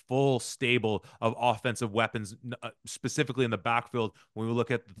that full stable of offensive weapons, specifically in the backfield. When we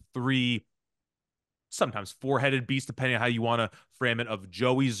look at the three, sometimes four-headed beasts, depending on how you want to frame it, of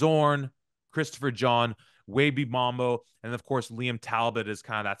Joey Zorn, Christopher John, Wavy Mambo, and of course Liam Talbot is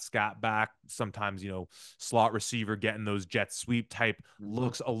kind of that scat back, sometimes slot receiver getting those jet sweep type Mhm.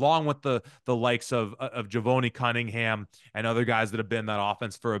 looks, along with the likes of Javoni Cunningham and other guys that have been in that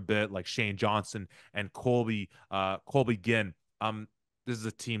offense for a bit, like Shane Johnson and Colby Ginn. This is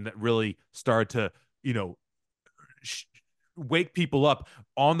a team that really started to you know sh- wake people up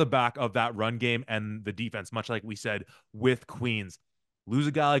on the back of that run game and the defense, much like we said with Queens. Lose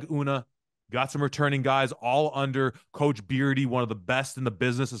a guy like Una, got some returning guys all under Coach Beardy, one of the best in the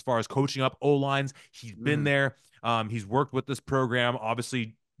business as far as coaching up O lines. He's been Mhm. there. He's worked with this program.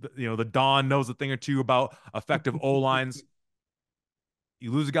 Obviously, the Don knows a thing or two about effective O lines.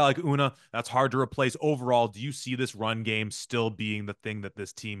 You lose a guy like Una, that's hard to replace. Overall, do you see this run game still being the thing that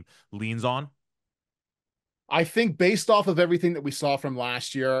this team leans on? I think based off of everything that we saw from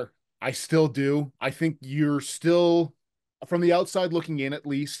last year, I still do. I think you're still, from the outside looking in, at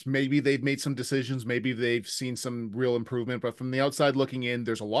least, maybe they've made some decisions, maybe they've seen some real improvement, but from the outside looking in,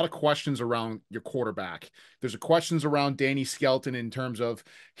 there's a lot of questions around your quarterback. There's a questions around Danny Skelton in terms of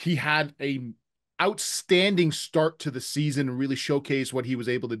he had a outstanding start to the season and really showcased what he was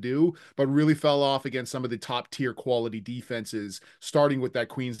able to do, but really fell off against some of the top tier quality defenses, starting with that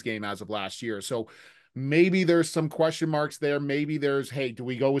Queens game as of last year. So maybe there's some question marks there. Maybe there's, hey, do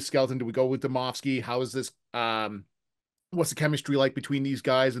we go with Skelton? Do we go with Domofsky? How is this? What's the chemistry like between these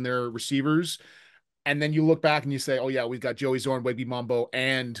guys and their receivers? And then you look back and you say, oh, yeah, we've got Joey Zorn, Wigby Mambo,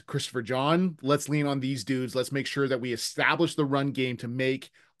 and Christopher John. Let's lean on these dudes. Let's make sure that we establish the run game to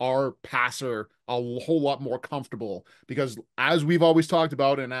make our passer a whole lot more comfortable. Because as we've always talked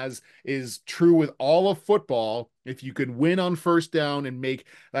about, and as is true with all of football, if you can win on first down and make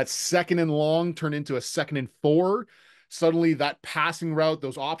that second and long turn into a second and 4, suddenly that passing route,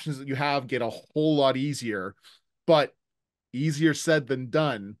 those options that you have get a whole lot easier. But easier said than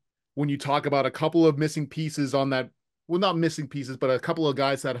done when you talk about a couple of missing pieces on that. Well, not missing pieces, but a couple of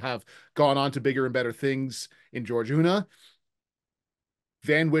guys that have gone on to bigger and better things in George Una,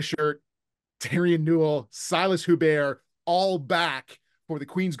 Van Wishart, Darian Newell, Silas Hubert, all back for the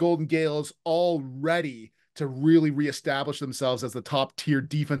Queens Golden Gales, all ready to really reestablish themselves as the top tier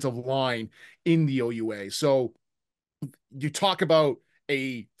defensive line in the OUA. So you talk about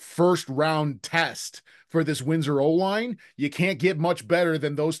a first round test for this Windsor O line. You can't get much better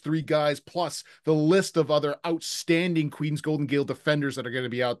than those three guys, plus the list of other outstanding Queens Golden Gale defenders that are going to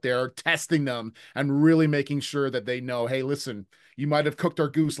be out there testing them and really making sure that they know, hey, listen, you might have cooked our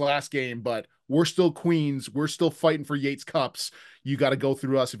goose last game, but we're still Queens. We're still fighting for Yates Cups. You got to go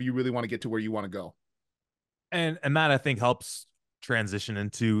through us if you really want to get to where you want to go. And that I think helps transition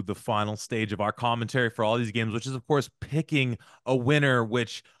into the final stage of our commentary for all these games, which is of course picking a winner,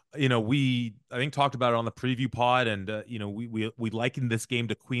 which we I think talked about it on the preview pod, and we likened this game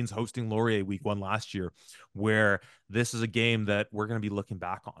to Queens hosting Laurier week 1 last year, where this is a game that we're going to be looking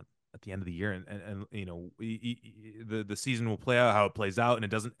back on at the end of the year, and the season will play out how it plays out, and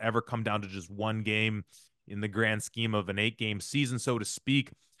it doesn't ever come down to just one game in the grand scheme of an 8-game season, so to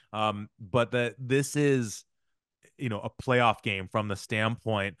speak. But that this is a playoff game from the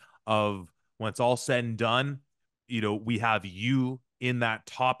standpoint of when it's all said and done, we have you in that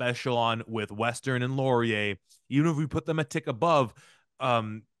top echelon with Western and Laurier, even if we put them a tick above,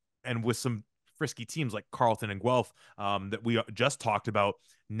 um, and with some frisky teams like Carleton and Guelph, that we just talked about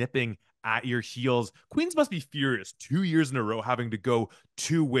nipping at your heels. Queens must be furious 2 years in a row having to go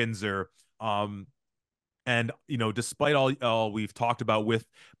to Windsor. And despite all we've talked about with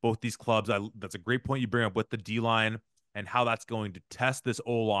both these clubs, that's a great point you bring up with the D line and how that's going to test this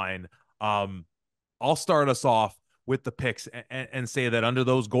O line. I'll start us off with the picks and say that under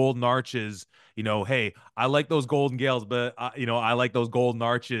those golden arches, hey, I like those golden gales, but I like those golden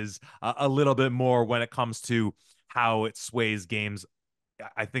arches a little bit more when it comes to how it sways games.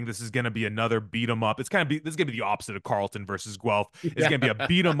 I think this is going to be another beat 'em up. This is going to be the opposite of Carleton versus Guelph. It's Yeah. going to be a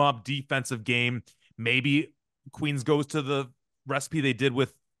beat 'em up defensive game. Maybe Queens goes to the recipe they did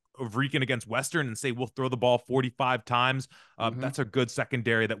with Ovrekan against Western and say we'll throw the ball 45 times. Mm-hmm. That's a good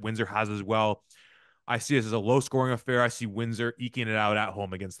secondary that Windsor has as well. I see this as a low scoring affair. I see Windsor eking it out at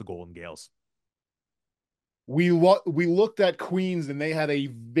home against the Golden Gales. We looked at Queens and they had a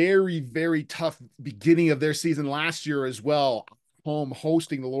very, very tough beginning of their season last year as well, home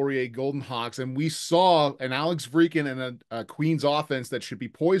hosting the Laurier Golden Hawks, and we saw an Alex Vreeken and a Queens offense that should be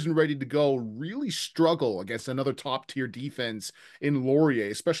poised and ready to go really struggle against another top tier defense in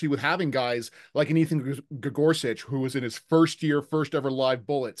Laurier, especially with having guys like an Ethan Gagorsic, who was in his first year, first ever live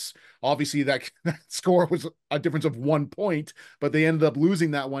bullets. Obviously that score was a difference of 1 point, but they ended up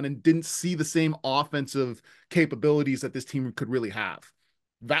losing that one and didn't see the same offensive capabilities that this team could really have.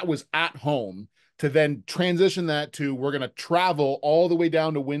 That was at home to then transition that to we're going to travel all the way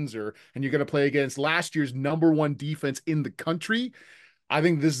down to Windsor and you're going to play against last year's #1 defense in the country. I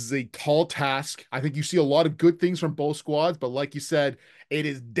think this is a tall task. I think you see a lot of good things from both squads, but like you said, it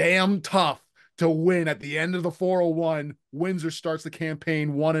is damn tough to win at the end of the 401. Windsor starts the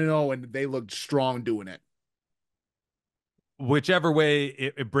campaign 1-0, and they looked strong doing it. Whichever way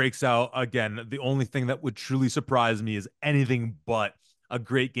it breaks out, again, the only thing that would truly surprise me is anything but a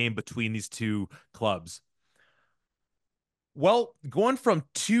great game between these two clubs. Well, going from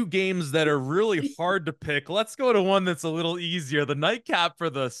two games that are really hard to pick, let's go to one that's a little easier. The nightcap for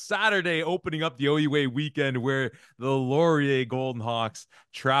the Saturday opening up the OUA weekend, where the Laurier Golden Hawks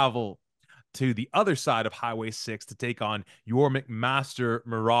travel to the other side of Highway 6 to take on your McMaster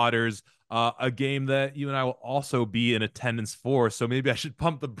Marauders, a game that you and I will also be in attendance for. So maybe I should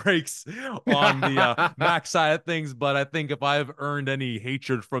pump the brakes on the Mac side of things. But I think if I've earned any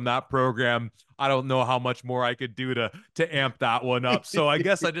hatred from that program, I don't know how much more I could do to amp that one up. So I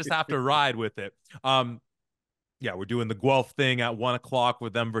guess I just have to ride with it. Yeah, we're doing the Guelph thing at 1 o'clock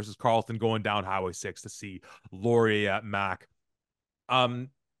with them versus Carleton, going down Highway 6 to see Laurier at Mac.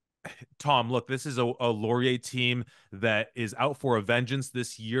 Tom, look, this is a Laurier team that is out for a vengeance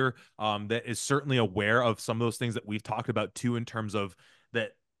this year, that is certainly aware of some of those things that we've talked about too, in terms of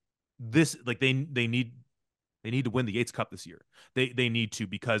that this, like, they need to win the Yates Cup this year. They need to,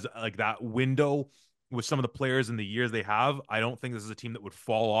 because like that window with some of the players in the years they have, I don't think this is a team that would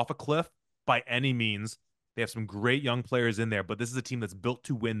fall off a cliff by any means. They have some great young players in there, but this is a team that's built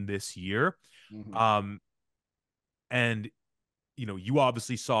to win this year. Mm-hmm. And you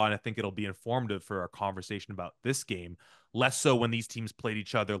obviously saw, and I think it'll be informative for our conversation about this game, less so when these teams played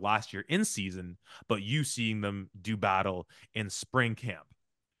each other last year in season, but you seeing them do battle in spring camp.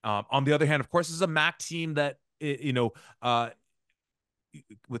 On the other hand, of course, this is a MAC team that,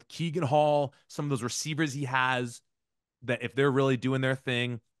 with Keegan Hall, some of those receivers he has, that if they're really doing their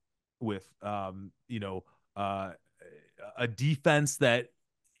thing with, a defense that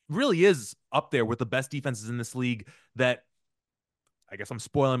really is up there with the best defenses in this league, that I guess I'm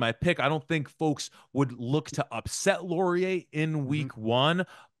spoiling my pick. I don't think folks would look to upset Laurier in week one,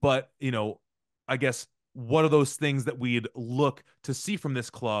 but I guess what are those things that we'd look to see from this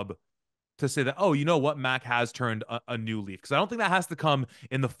club to say that, oh, you know what, Mac has turned a new leaf? Because I don't think that has to come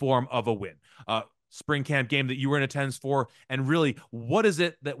in the form of a win. Spring camp game that you were in attendance for, and really, what is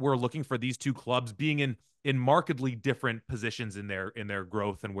it that we're looking for these two clubs being in markedly different positions in their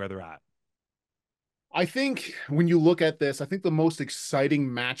growth and where they're at? I think when you look at this, I think the most exciting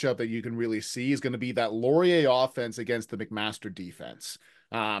matchup that you can really see is going to be that Laurier offense against the McMaster defense.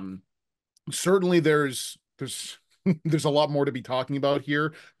 Certainly there's there's a lot more to be talking about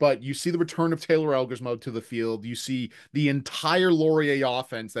here, but you see the return of Taylor Elgersma to the field. You see the entire Laurier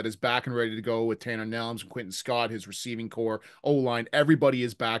offense that is back and ready to go with Tanner Nelms and Quentin Scott, his receiving core, O-line. Everybody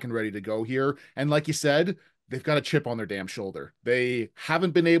is back and ready to go here. And like you said, they've got a chip on their damn shoulder. They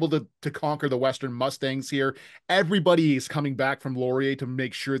haven't been able to conquer the Western Mustangs here. Everybody is coming back from Laurier to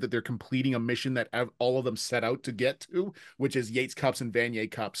make sure that they're completing a mission that all of them set out to get to, which is Yates Cups and Vanier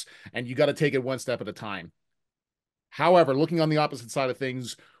Cups. And you got to take it one step at a time. However, looking on the opposite side of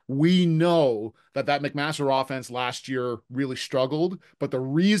things, we know that McMaster offense last year really struggled. But the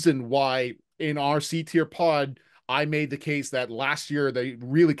reason why in our C-tier pod, I made the case that last year they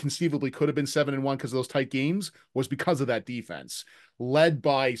really conceivably could have been 7-1 because of those tight games was because of that defense, led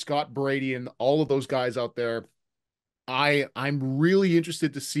by Scott Brady and all of those guys out there. I'm really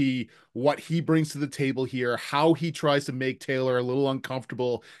interested to see what he brings to the table here, how he tries to make Taylor a little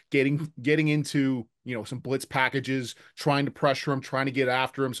uncomfortable, getting into some blitz packages, trying to pressure him, trying to get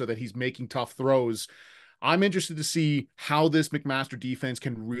after him so that he's making tough throws. I'm interested to see how this McMaster defense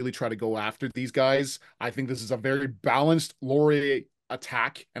can really try to go after these guys. I think this is a very balanced Laurier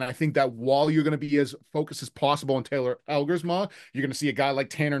attack, and I think that while you're going to be as focused as possible on Taylor Elgersma, you're going to see a guy like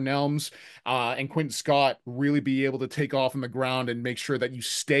Tanner Nelms and Quentin Scott really be able to take off on the ground and make sure that you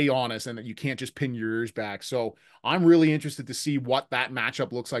stay honest and that you can't just pin your ears back. So I'm really interested to see what that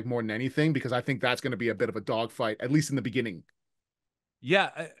matchup looks like more than anything, because I think that's going to be a bit of a dogfight, at least in the beginning. Yeah,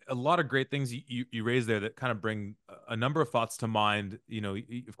 a lot of great things you raised there that kind of bring a number of thoughts to mind.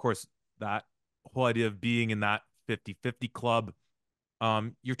 Of course, that whole idea of being in that 50-50 club.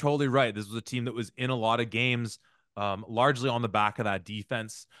 You're totally right. This was a team that was in a lot of games, largely on the back of that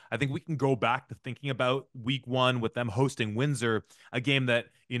defense. I think we can go back to thinking about week one with them hosting Windsor, a game that,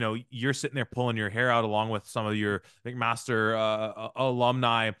 you're sitting there pulling your hair out along with some of your McMaster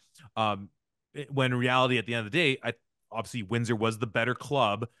alumni. When in reality, at the end of the day, obviously Windsor was the better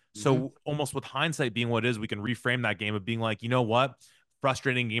club. So almost with hindsight being what it is, we can reframe that game of being like, you know what?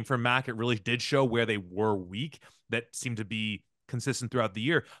 frustrating game for Mac. It really did show where they were weak, that seemed to be consistent throughout the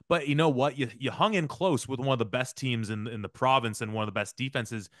year. But you know what? You hung in close with one of the best teams in the province and one of the best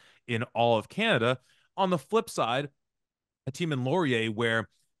defenses in all of Canada. On the flip side, a team in Laurier where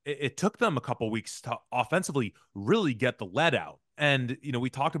it took them a couple weeks to offensively really get the lead out. And we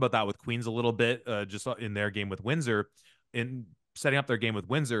talked about that with Queens a little bit, just in their game with Windsor, in setting up their game with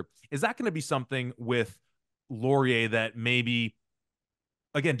Windsor. Is that going to be something with Laurier that maybe,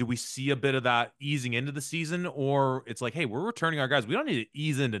 again, do we see a bit of that easing into the season, or it's like, hey, we're returning our guys, we don't need to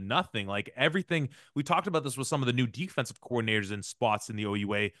ease into nothing? Like, everything we talked about this with some of the new defensive coordinators in spots in the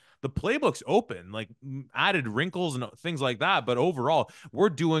OUA, the playbook's open, like added wrinkles and things like that, but overall we're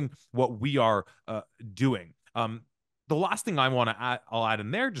doing what we are doing. The last thing I want to add, I'll add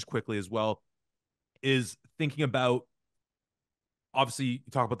in there just quickly as well, is thinking about, obviously you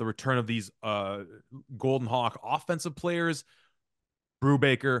talk about the return of these Golden Hawk offensive players.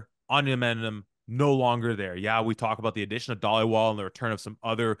 Brubaker, Onyemendum, no longer there. Yeah, we talk about the addition of Dollywall and the return of some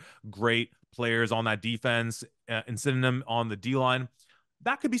other great players on that defense, and sitting them on the D line.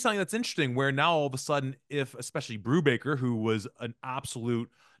 That could be something that's interesting, where now all of a sudden, if especially Brubaker, who was an absolute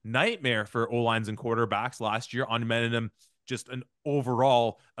nightmare for O-lines and quarterbacks last year, Onyemendum, just an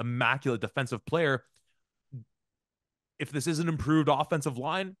overall immaculate defensive player. If this is an improved offensive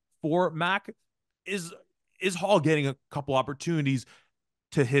line for Mac, is Hall getting a couple opportunities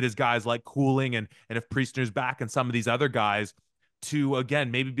to hit his guys like Cooling, and if Priestner's back and some of these other guys, to again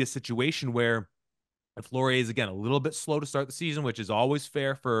maybe be a situation where, if Laurier is again a little bit slow to start the season, which is always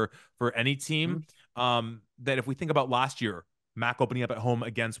fair for any team, that if we think about last year, Mac opening up at home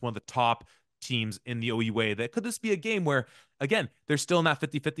against one of the top teams in the OUA, that could this be a game where, again, they're still in that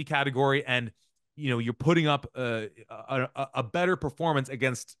 50-50 category, and you're putting up a better performance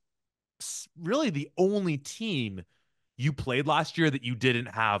against really the only team you played last year that you didn't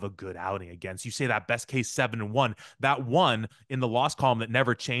have a good outing against. You say that best case 7-1. That one in the loss column that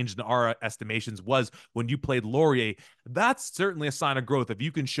never changed in our estimations was when you played Laurier. That's certainly a sign of growth. If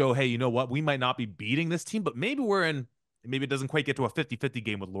you can show, hey, you know what, we might not be beating this team, but maybe maybe it doesn't quite get to a 50-50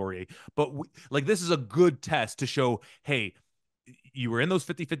 game with Laurier. But this is a good test to show, hey, you were in those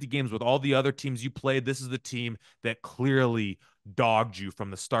 50-50 games with all the other teams you played. This is the team that clearly dogged you from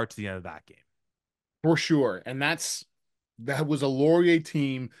the start to the end of that game. For sure. And that was a Laurier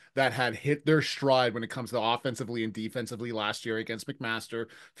team that had hit their stride when it comes to offensively and defensively last year against McMaster.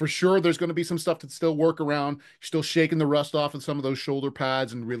 For sure, there's going to be some stuff to still work around. You're still shaking the rust off of some of those shoulder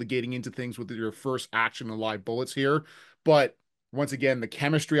pads and really getting into things with your first action and live bullets here. But once again, the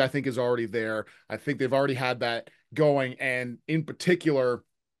chemistry, I think, is already there. I think they've already had that going. And in particular,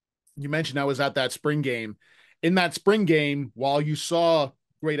 you mentioned I was at that spring game. In that spring game, while you saw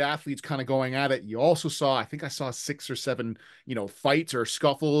great athletes kind of going at it, you also saw, I think I saw 6 or 7, fights or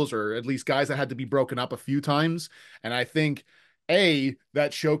scuffles, or at least guys that had to be broken up a few times. And I think, A,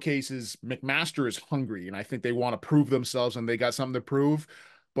 that showcases McMaster is hungry, and I think they want to prove themselves and they got something to prove.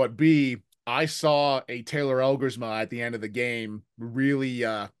 But B, I saw a Taylor Elgersma at the end of the game really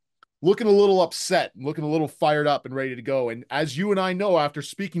looking a little upset, looking a little fired up and ready to go. And as you and I know, after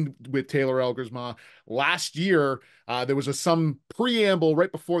speaking with Taylor Elgersma last year, there was some preamble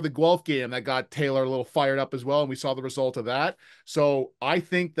right before the Guelph game that got Taylor a little fired up as well, and we saw the result of that. So I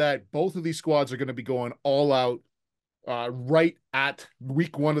think that both of these squads are going to be going all out right at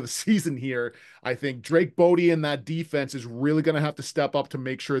week 1 of the season here. I think Drake Bodie and that defense is really going to have to step up to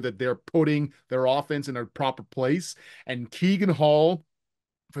make sure that they're putting their offense in a proper place. And Keegan Hall,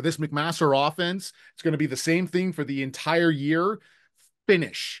 for this McMaster offense, it's going to be the same thing for the entire year.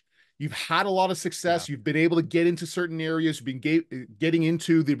 Finish. You've had a lot of success. Yeah. You've been able to get into certain areas. You've been getting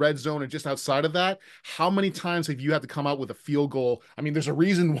into the red zone and just outside of that. How many times have you had to come out with a field goal? I mean, there's a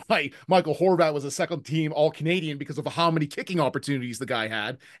reason why Michael Horvat was a second team All-Canadian, because of how many kicking opportunities the guy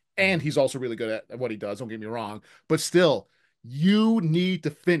had. And he's also really good at what he does. Don't get me wrong. But still, you need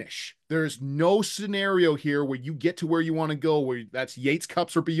to finish. There's no scenario here where you get to where you want to go, where that's Yates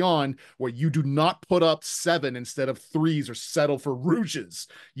Cups or beyond, where you do not put up 7 instead of 3s or settle for rouges.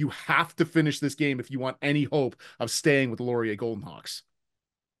 You have to finish this game if you want any hope of staying with the Laurier Golden Hawks.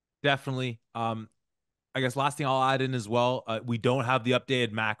 Definitely. I guess last thing I'll add in as well, we don't have the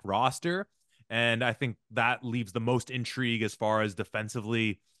updated MAC roster, and I think that leaves the most intrigue as far as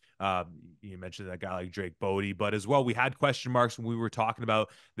defensively. You mentioned that guy like Drake Bodie, but as well, we had question marks when we were talking about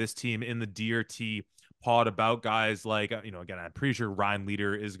this team in the DRT pod about guys like, again, I'm pretty sure Ryan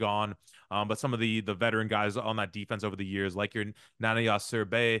Leader is gone, but some of the veteran guys on that defense over the years, like your Nanaya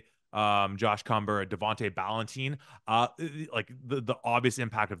Serbe, Josh Cumber, Devontae Ballantine, like the obvious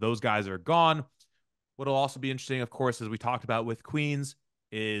impact of those guys are gone. What'll also be interesting, of course, as we talked about with Queens,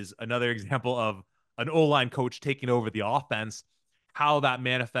 is another example of an O-line coach taking over the offense, how that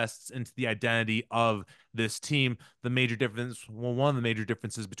manifests into the identity of this team. The major difference, well, one of the major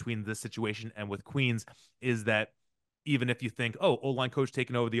differences between this situation and with Queens is that even if you think, oh, O-line coach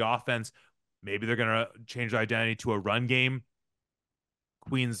taking over the offense, maybe they're going to change their identity to a run game.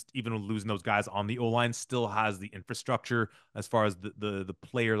 Queens, even losing those guys on the O line, still has the infrastructure as far as the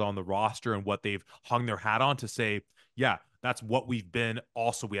players on the roster and what they've hung their hat on to say, yeah, that's what we've been.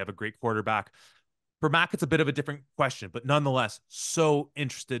 Also, we have a great quarterback. For Mac, it's a bit of a different question, but nonetheless, so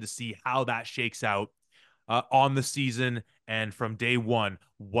interested to see how that shakes out on the season and from day one,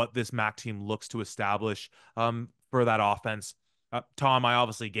 what this Mac team looks to establish for that offense. Tom, I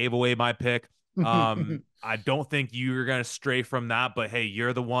obviously gave away my pick. I don't think you're gonna stray from that, but hey,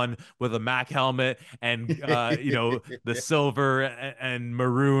 you're the one with a Mac helmet and the silver and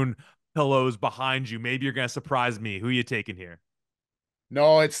maroon pillows behind you. Maybe you're gonna surprise me. Who are you taking here?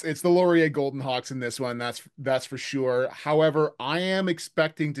 No, it's the Laurier Golden Hawks in this one. That's for sure. However, I am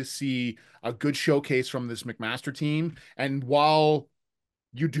expecting to see a good showcase from this McMaster team. And while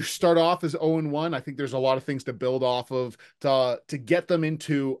you do start off as 0-1, I think there's a lot of things to build off of to get them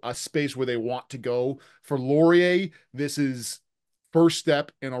into a space where they want to go. For Laurier, this is first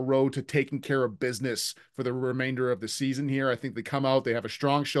step in a road to taking care of business for the remainder of the season here. I think they come out, they have a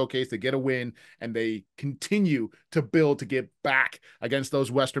strong showcase, they get a win, and they continue to build to get back against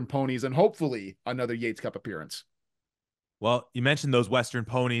those Western ponies and hopefully another Yates Cup appearance. Well, you mentioned those Western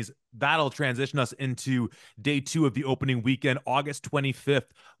ponies. That'll transition us into day two of the opening weekend, August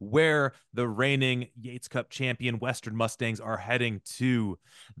 25th, where the reigning Yates Cup champion Western Mustangs are heading to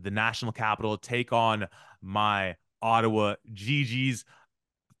the national capital to take on my Ottawa GGs.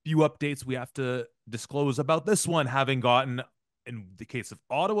 Few updates we have to disclose about this one, having gotten, in the case of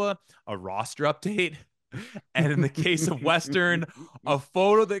Ottawa, a roster update. And in the case of Western, a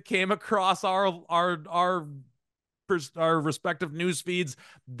photo that came across our respective news feeds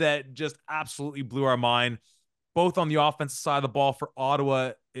that just absolutely blew our mind. Both on the offensive side of the ball for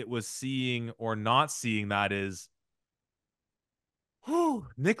Ottawa, it was seeing or not seeing that is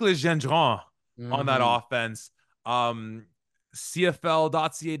Nicolas Gendron on that Mm-hmm. offense.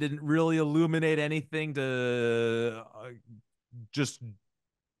 CFL.ca didn't really illuminate anything to just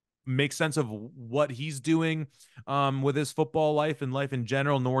make sense of what he's doing with his football life and life in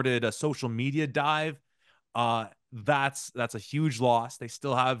general, nor did a social media dive. That's a huge loss. They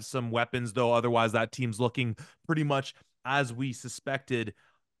still have some weapons though. Otherwise, that team's looking pretty much as we suspected.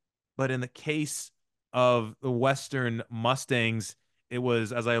 But in the case of the Western Mustangs, it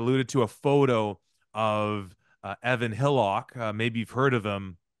was, as I alluded to, a photo of Evan Hillock. Maybe you've heard of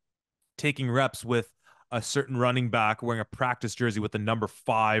him taking reps with a certain running back wearing a practice jersey with the number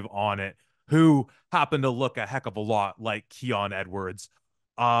 5 on it, who happened to look a heck of a lot like Keon Edwards.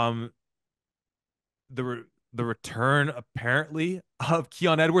 Um, the return apparently of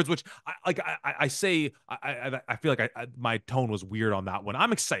Keon Edwards, which I say I feel like my tone was weird on that one.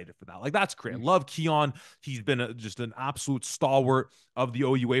 I'm excited for that. Like that's great. I love Keon. He's been just an absolute stalwart of the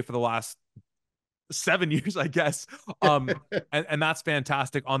OUA for the last 7 years, I guess. And that's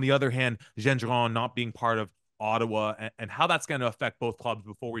fantastic. On the other hand, Gendron not being part of Ottawa and how that's going to affect both clubs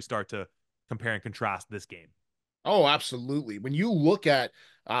before we start to compare and contrast this game. Oh, absolutely. When you look at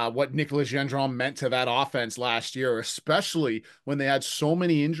what Nicolas Gendron meant to that offense last year, especially when they had so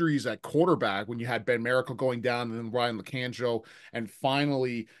many injuries at quarterback, when you had Ben Miracle going down and then Ryan Lecanjo, and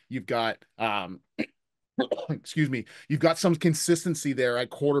finally you've got excuse me, you've got some consistency there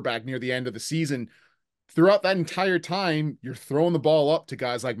at quarterback near the end of the season. Throughout that entire time, you're throwing the ball up to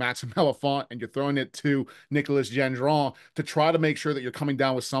guys like Maxime Elefant and you're throwing it to Nicolas Gendron to try to make sure that you're coming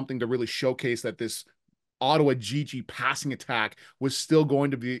down with something to really showcase that this Ottawa GG passing attack was still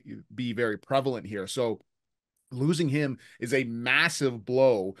going to be very prevalent here. So losing him is a massive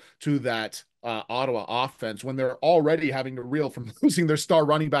blow to that Ottawa offense when they're already having to reel from losing their star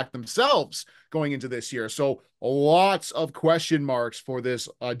running back themselves going into this year. So lots of question marks for this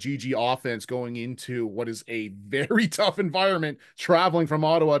GG offense going into what is a very tough environment, traveling from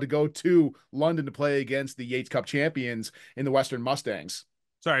Ottawa to go to London to play against the Yates Cup champions in the Western Mustangs.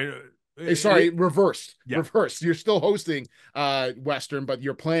 Sorry, Sorry, reversed. Yeah. Reversed. You're still hosting Western, but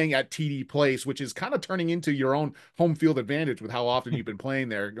you're playing at TD Place, which is kind of turning into your own home field advantage with how often you've been playing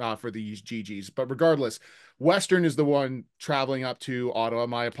there for these GGs. But regardless, Western is the one traveling up to Ottawa.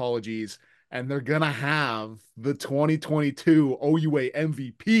 My apologies. And they're going to have the 2022 OUA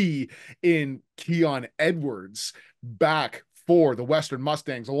MVP in Keon Edwards back for the Western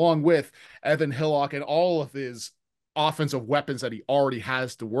Mustangs, along with Evan Hillock and all of his offensive weapons that he already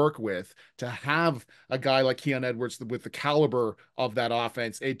has to work with, to have a guy like Keon Edwards with the caliber of that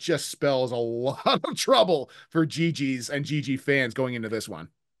offense, it just spells a lot of trouble for GG's and GG fans going into this one.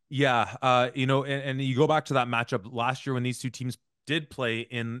 Yeah, and you go back to that matchup last year when these two teams did play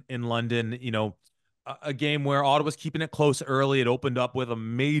in London. A game where Ottawa's keeping it close early. It opened up with a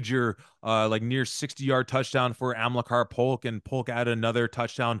major, like near 60-yard touchdown for Amilcar Polk, and Polk added another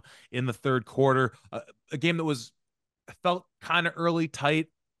touchdown in the third quarter. A game that was felt kind of early tight.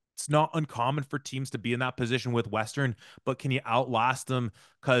 It's not uncommon for teams to be in that position with Western, but can you outlast them?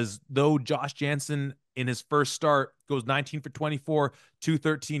 Because though Josh Jansen in his first start goes 19 for 24,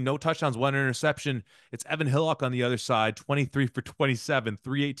 213, no touchdowns, one interception. It's Evan Hillock on the other side, 23 for 27,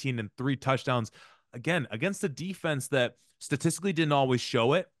 318, and three touchdowns. Again, against a defense that statistically didn't always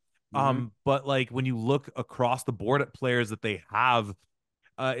show it. Mm-hmm. But like when you look across the board at players that they have,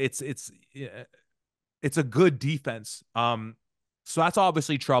 it's a good defense. So that's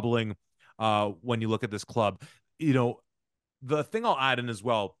obviously troubling when you look at this club. The thing I'll add in as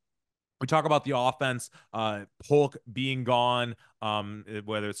well, we talk about the offense, Polk being gone,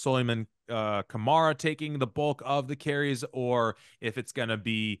 whether it's Suleiman Kamara taking the bulk of the carries, or if it's going to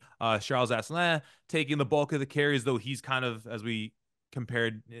be Charles Asselin taking the bulk of the carries, though he's kind of, as we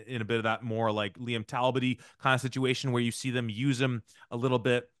compared in a bit of that more like Liam Talbot kind of situation where you see them use him a little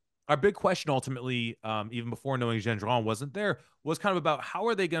bit. Our big question ultimately, even before knowing Gendron wasn't there, was kind of about how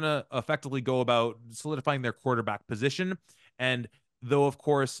are they going to effectively go about solidifying their quarterback position. And though, of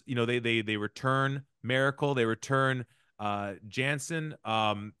course, they return Miracle, they return Jansen.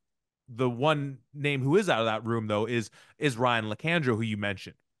 The one name who is out of that room, though, is Ryan Lacandro, who you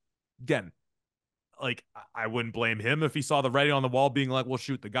mentioned. Again, like I wouldn't blame him if he saw the writing on the wall being like, well,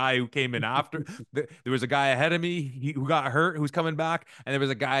 shoot, the guy who came in after, there was a guy ahead of me who got hurt, who's coming back. And there was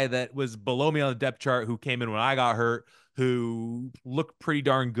a guy that was below me on the depth chart who came in when I got hurt, who looked pretty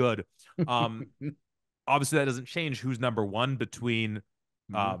darn good. Um, Obviously that doesn't change who's number one between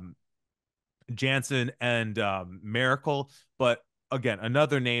Mm-hmm. um, Jansen and Miracle. But again,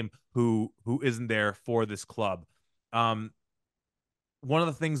 another name who isn't there for this club. Um, One of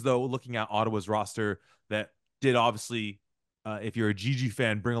the things, though, looking at Ottawa's roster that did obviously, if you're a GG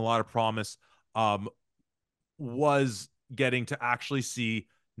fan, bring a lot of promise, um, was getting to actually see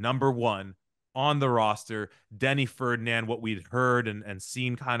number one on the roster, Denny Ferdinand, what we'd heard and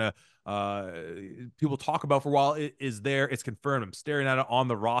seen kind of people talk about for a while is there. It's confirmed. I'm staring at it on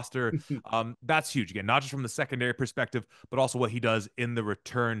the roster. That's huge. Again, not just from the secondary perspective, but also what he does in the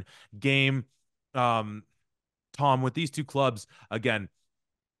return game. Um, Tom, with these two clubs, again,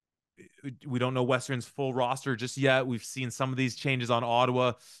 we don't know Western's full roster just yet. We've seen some of these changes on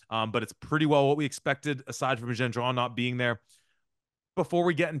Ottawa, but it's pretty well what we expected, aside from Gendron not being there. Before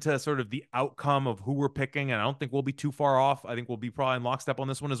we get into sort of the outcome of who we're picking, and I don't think we'll be too far off. I think we'll be probably in lockstep on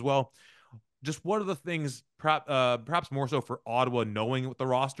this one as well. Just what are the things, perhaps more so for Ottawa, knowing what the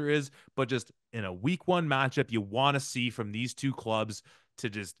roster is, but just in a week one matchup, you want to see from these two clubs to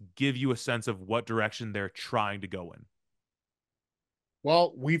just give you a sense of what direction they're trying to go in.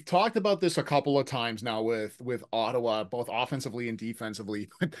 Well, we've talked about this a couple of times now with Ottawa, both offensively and defensively,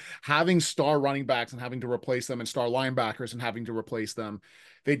 having star running backs and having to replace them, and star linebackers and having to replace them.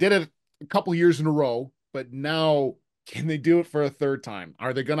 They did it a couple of years in a row, but now can they do it for a third time?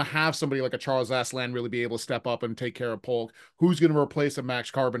 Are they going to have somebody like a Charles Aslan really be able to step up and take care of Polk? Who's going to replace a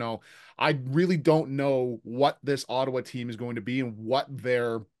Max Carbonneau? I really don't know what this Ottawa team is going to be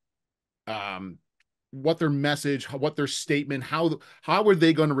and um what their message, what their statement, how are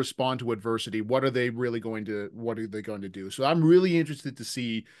they going to respond to adversity? What are they going to do? So I'm really interested to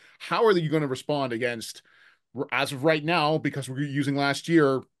see how are you going to respond against, as of right now, because we're using last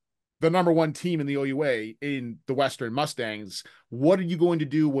year, the number one team in the OUA in the Western Mustangs. What are you going to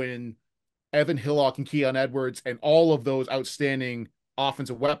do when Evan Hillock and Keon Edwards and all of those outstanding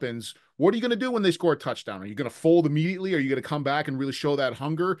offensive weapons? What are you going to do when they score a touchdown? Are you going to fold immediately? Are you going to come back and really show that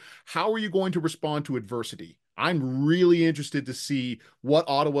hunger? How are you going to respond to adversity? I'm really interested to see what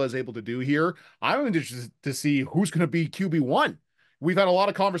Ottawa is able to do here. I'm interested to see who's going to be QB1. We've had a lot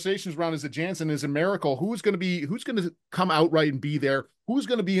of conversations around, is it Jansen, is it Miracle? Who's going to come outright and be there? Who's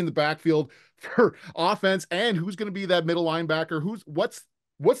going to be in the backfield for offense, and who's going to be that middle linebacker?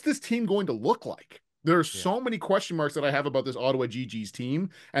 What's this team going to look like? There's Yeah. so many question marks that I have about this Ottawa GG's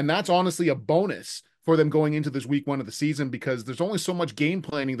team, and that's honestly a bonus for them going into this week one of the season, because there's only so much game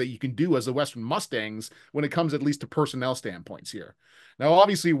planning that you can do as the Western Mustangs when it comes at least to personnel standpoints here. Now,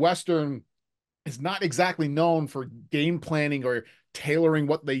 obviously, Western is not exactly known for game planning or tailoring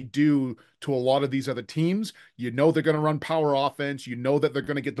what they do to a lot of these other teams. You know they're going to run power offense. You know that they're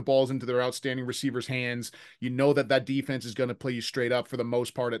going to get the balls into their outstanding receivers' hands. You know that that defense is going to play you straight up for the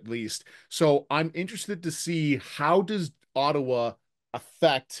most part, at least. So I'm interested to see, how does Ottawa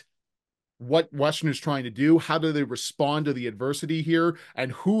affect what Western is trying to do? How do they respond to the adversity here?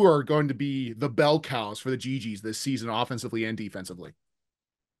 And who are going to be the bell cows for the GGs this season, offensively and defensively?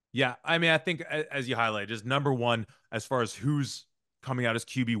 Yeah, I mean, I think as you highlight, just number one as far as who's coming out as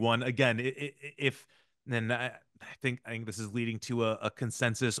QB1. Again, if then I think this is leading to a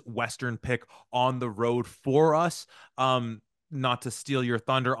consensus Western pick on the road for us. Not to steal your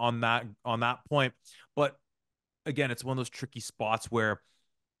thunder on that point, but again, it's one of those tricky spots where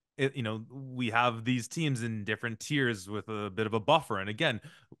we have these teams in different tiers with a bit of a buffer. And again,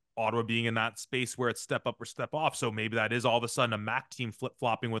 Ottawa being in that space where it's step up or step off. So maybe that is all of a sudden a MAC team flip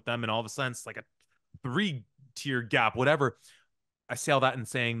flopping with them, and all of a sudden it's like a 3 tier gap, whatever. I say all that in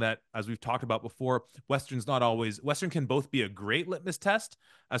saying that, as we've talked about before, Western can both be a great litmus test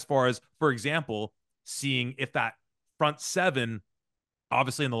as far as, for example, seeing if that front seven,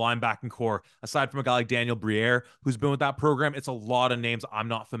 obviously in the linebacking core, aside from a guy like Daniel Briere, who's been with that program, it's a lot of names I'm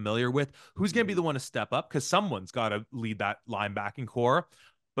not familiar with. Who's going to be the one to step up? Because someone's got to lead that linebacking core.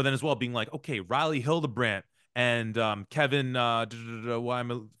 But then as well, being like, okay, Riley Hildebrandt and Kevin, why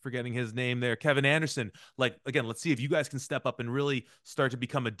am I forgetting his name there? Kevin Anderson. Like, again, let's see if you guys can step up and really start to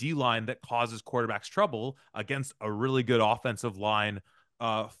become a D line that causes quarterbacks trouble against a really good offensive line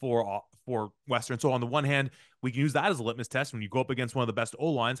for Western. So on the one hand, we can use that as a litmus test. When you go up against one of the best O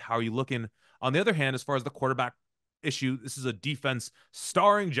lines, how are you looking? On the other hand, as far as the quarterback issue, this is a defense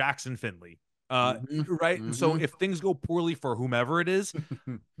starring Jackson Finley. Mm-hmm. Right. And so Mm-hmm. if things go poorly for whomever it is,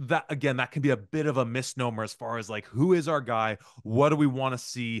 that again, that can be a bit of a misnomer as far as like, who is our guy? What do we want to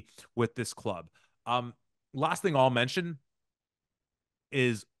see with this club? Um, Last thing I'll mention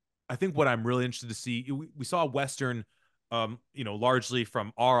is, I think what I'm really interested to see, we saw Western, largely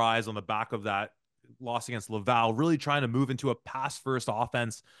from our eyes on the back of that loss against Laval, really trying to move into a pass first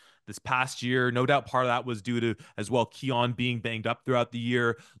offense this past year. No doubt part of that was due to, as well, Keon being banged up throughout the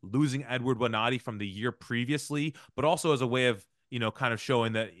year, losing Edward Wanati from the year previously, but also as a way of, kind of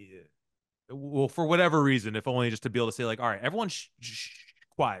showing that, well, for whatever reason, if only just to be able to say, like, all right, everyone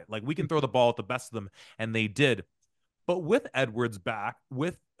quiet. Like, we can throw the ball at the best of them. And they did. But with Edwards back,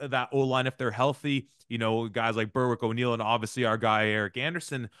 with that O line, if they're healthy, guys like Berwick O'Neill and obviously our guy Eric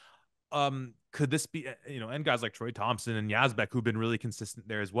Anderson, could this be, and guys like Troy Thompson and Yazbek, who've been really consistent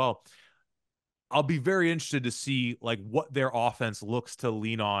there as well. I'll be very interested to see like what their offense looks to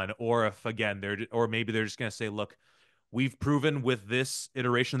lean on, or if again or maybe they're just going to say, look, we've proven with this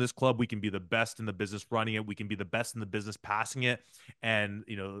iteration of this club, we can be the best in the business running it. We can be the best in the business passing it. And,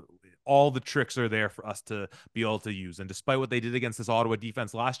 all the tricks are there for us to be able to use. And despite what they did against this Ottawa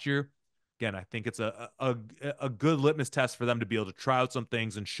defense last year, again, I think it's a good litmus test for them to be able to try out some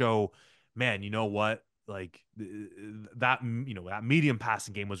things and show, man, you know what? Like that medium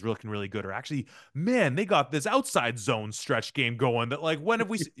passing game was looking really good. Or actually, man, they got this outside zone stretch game going that, like, when have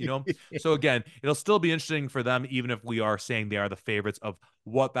we. So again, it'll still be interesting for them, even if we are saying they are the favorites, of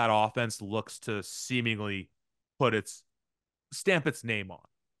what that offense looks to seemingly stamp its name on.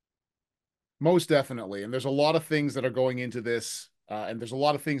 Most definitely. And there's a lot of things that are going into this, and there's a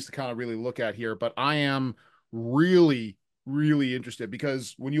lot of things to kind of really look at here. But I am really, really interested,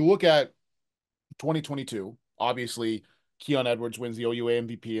 because when you look at 2022, obviously Keon Edwards wins the OUA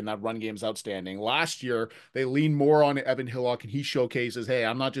MVP, and that run game is outstanding. Last year, they lean more on Evan Hillock, and he showcases, hey,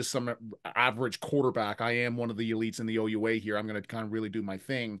 I'm not just some average quarterback. I am one of the elites in the OUA here. I'm going to kind of really do my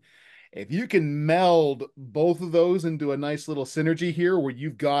thing. If you can meld both of those into a nice little synergy here, where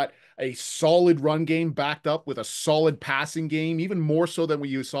you've got a solid run game backed up with a solid passing game, even more so than what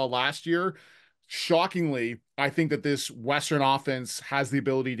you saw last year, shockingly, I think that this Western offense has the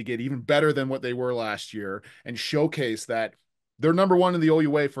ability to get even better than what they were last year, and showcase that they're number one in the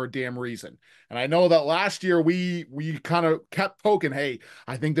OUA for a damn reason. And I know that last year we kind of kept poking, hey,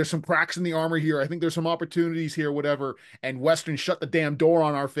 I think there's some cracks in the armor here. I think there's some opportunities here, whatever. And Western shut the damn door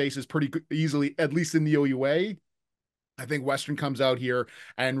on our faces pretty easily, at least in the OUA. I think Western comes out here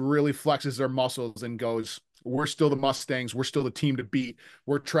and really flexes their muscles and goes, we're still the Mustangs. We're still the team to beat.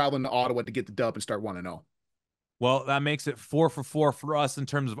 We're traveling to Ottawa to get the dub and start 1-0. Well, that makes it 4 for 4 for us in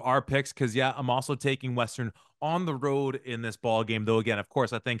terms of our picks. Because yeah, I'm also taking Western on the road in this ball game. Though again, of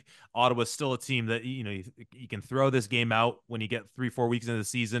course, I think Ottawa's still a team that you can throw this game out when you get 3-4 weeks into the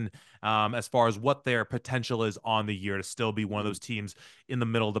season. As far as what their potential is on the year to still be one of those teams in the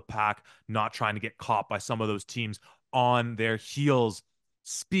middle of the pack, not trying to get caught by some of those teams on their heels.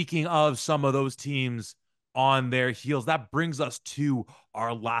 Speaking of some of those teams on their heels. That brings us to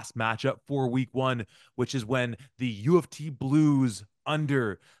our last matchup for week one, which is when the U of T Blues,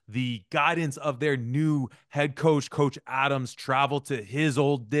 under the guidance of their new head coach, Coach Adams, travel to his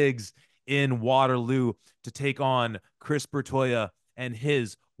old digs in Waterloo to take on Chris Bertoya and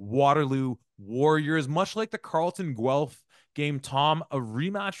his Waterloo Warriors. Much like the Carleton Guelph game, Tom, a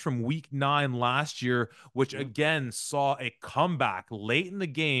rematch from week 9 last year, which again saw a comeback late in the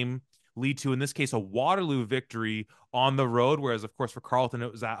game lead to, in this case, a Waterloo victory on the road, whereas, of course, for Carleton,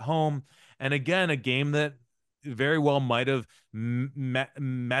 it was at home. And again, a game that very well might have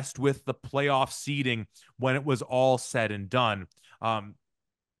messed with the playoff seeding when it was all said and done.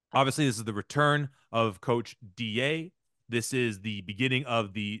 Obviously, this is the return of Coach DA. This is the beginning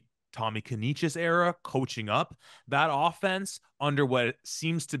of the Tommy Kanichis era, coaching up that offense under what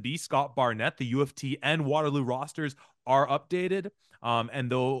seems to be Scott Barnett. The U of T and Waterloo rosters are updated. And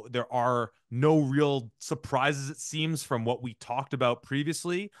though there are no real surprises, it seems, from what we talked about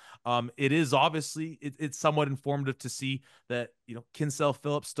previously, it is obviously it's somewhat informative to see that, you know, Kinsell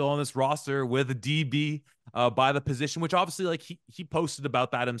Phillips still on this roster with a DB by the position, which obviously, like, he posted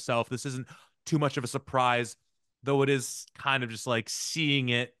about that himself. This isn't too much of a surprise, though it is kind of just like seeing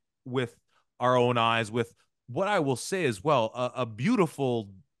it with our own eyes, with what I will say as well, a beautiful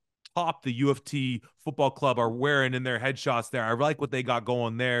top the U of T football club are wearing in their headshots there. I like what they got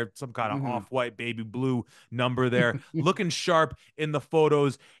going there. Some kind of off-white baby blue number there. Looking sharp in the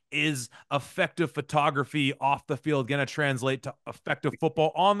photos. Is effective photography off the field going to translate to effective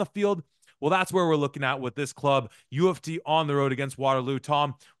football on the field? Well, that's where we're looking at with this club. U of T on the road against Waterloo.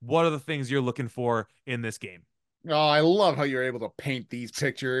 Tom, what are the things you're looking for in this game? Oh, I love how you're able to paint these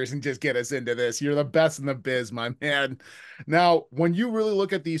pictures and just get us into this. You're the best in the biz, my man. Now, when you really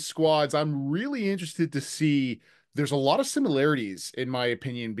look at these squads, I'm really interested to see there's a lot of similarities, in my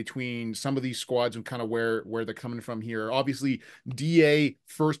opinion, between some of these squads and kind of where they're coming from here. Obviously, DA,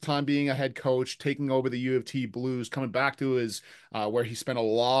 first time being a head coach, taking over the U of T Blues, coming back to his where he spent a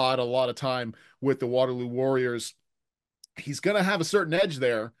lot of time with the Waterloo Warriors. He's going to have a certain edge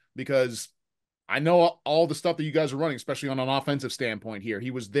there because I know all the stuff that you guys are running, especially on an offensive standpoint here. He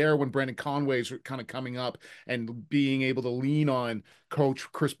was there when Brandon Conway's kind of coming up and being able to lean on Coach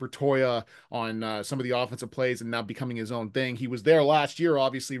Chris Bertoya on some of the offensive plays and now becoming his own thing. He was there last year,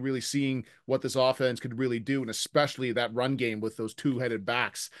 obviously, really seeing what this offense could really do, and especially that run game with those two-headed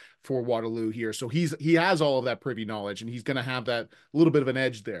backs for Waterloo here. So he has all of that privy knowledge, and he's going to have that little bit of an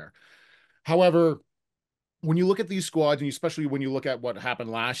edge there. However, when you look at these squads, and especially when you look at what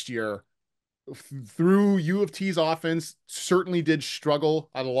happened last year, through U of T's offense certainly did struggle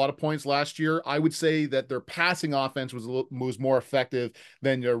at a lot of points last year. I would say that their passing offense was more effective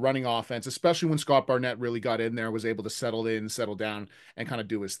than their running offense, especially when Scott Barnett really got in there, was able to settle down, and kind of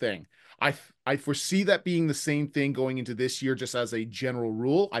do his thing. I foresee that being the same thing going into this year, just as a general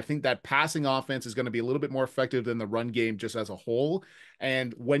rule. I think that passing offense is going to be a little bit more effective than the run game just as a whole.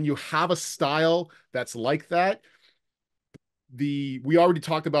 And when you have a style that's like that, we already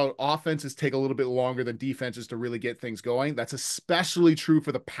talked about offenses take a little bit longer than defenses to really get things going. That's especially true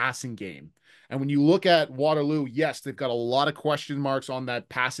for the passing game. And when you look at Waterloo, yes, they've got a lot of question marks on that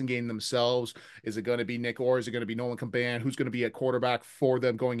passing game themselves. Is it going to be Nick Orr? Is it going to be Nolan Caban? Who's going to be at quarterback for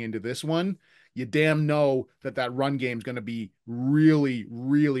them going into this one? You damn know that run game is going to be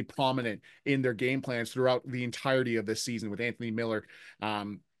really prominent in their game plans throughout the entirety of this season with Anthony Miller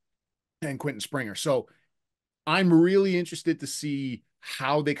and Quentin Springer. So I'm really interested to see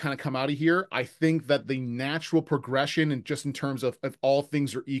how they kind of come out of here. I think that the natural progression, and just in terms of if all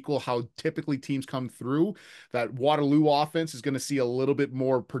things are equal, how typically teams come through, that Waterloo offense is going to see a little bit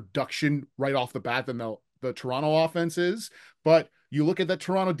more production right off the bat than the Toronto offense is. But you look at that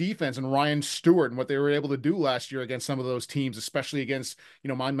Toronto defense and Ryan Stewart and what they were able to do last year against some of those teams, especially against,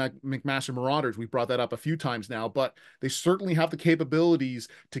 my McMaster Marauders. We brought that up a few times now, but they certainly have the capabilities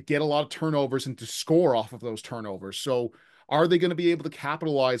to get a lot of turnovers and to score off of those turnovers. So are they going to be able to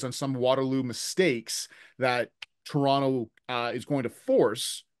capitalize on some Waterloo mistakes that Toronto is going to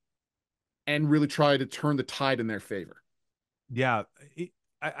force and really try to turn the tide in their favor? Yeah,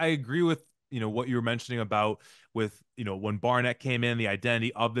 I agree with, what you were mentioning about with, when Barnett came in, the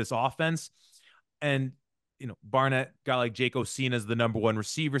identity of this offense. And, Barnett, guy like Jake Oseen as the number one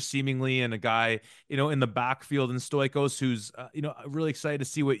receiver, seemingly, and a guy, in the backfield in Stoikos, who's, really excited to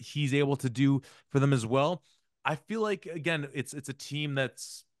see what he's able to do for them as well. I feel like, again, it's a team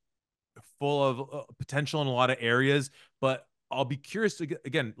that's full of potential in a lot of areas, but I'll be curious to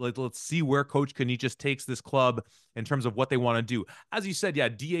again, let's see where Coach Kanichis takes this club in terms of what they want to do. As you said, yeah,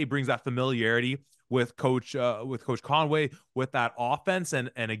 DA brings that familiarity with Coach Conway with that offense, and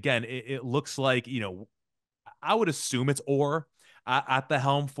again, it looks like I would assume it's Orr at the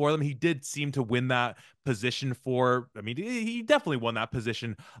helm for them. He did seem to win that position for, I mean, he definitely won that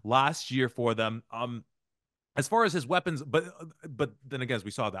position last year for them. As far as his weapons, but then again, as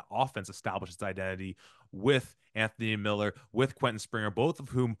we saw, that offense established its identity with Anthony Miller, with Quentin Springer, both of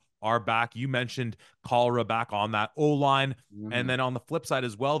whom are back. You mentioned Calra back on that O line, and then on the flip side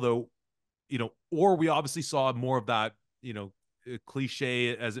as well, though, or we obviously saw more of that,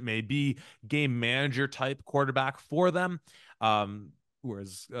 cliche as it may be, game manager type quarterback for them.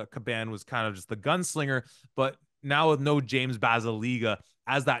 Whereas Caban was kind of just the gunslinger, but now with no James Basiliga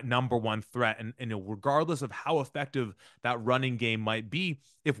as that number one threat, and regardless of how effective that running game might be,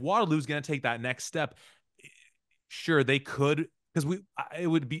 if Waterloo's going to take that next step, sure they could, because it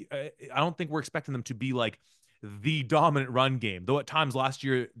would be. I don't think we're expecting them to be like the dominant run game, though at times last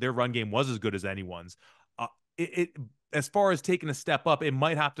year their run game was as good as anyone's. It as far as taking a step up, it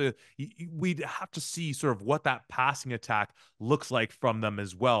might have to. We'd have to see sort of what that passing attack looks like from them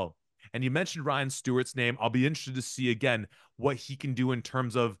as well. And you mentioned Ryan Stewart's name. I'll be interested to see again what he can do in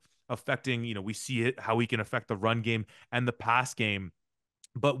terms of affecting, we see it, how he can affect the run game and the pass game.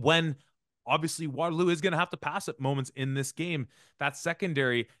 But when obviously Waterloo is going to have to pass at moments in this game, that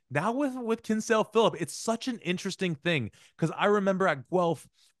secondary now with Kinsale Phillip, it's such an interesting thing, because I remember at Guelph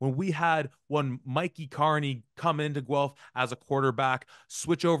when we had one Mikey Carney come into Guelph as a quarterback,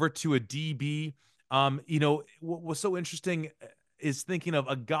 switch over to a DB. What was so interesting is thinking of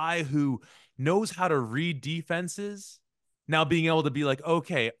a guy who knows how to read defenses, now being able to be like,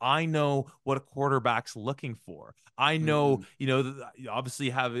 okay, I know what a quarterback's looking for. I know, you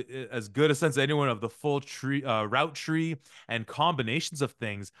obviously have as good a sense as anyone of the full tree, route tree and combinations of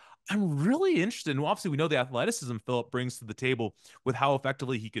things. I'm really interested. And obviously we know the athleticism Phillip brings to the table with how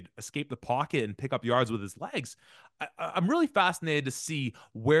effectively he could escape the pocket and pick up yards with his legs. I'm really fascinated to see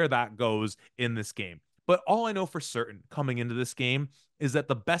where that goes in this game. But all I know for certain coming into this game is that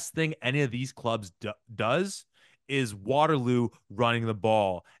the best thing any of these clubs does is Waterloo running the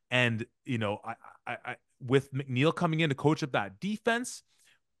ball. And, with McNeil coming in to coach up that defense,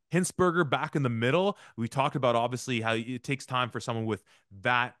 Hinsberger back in the middle, we talked about obviously how it takes time for someone with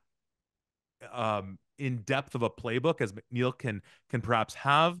that in depth of a playbook as McNeil can perhaps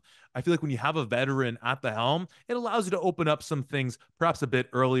have. I feel like when you have a veteran at the helm, it allows you to open up some things perhaps a bit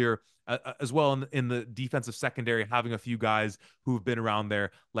earlier as well in the defensive secondary, having a few guys who've been around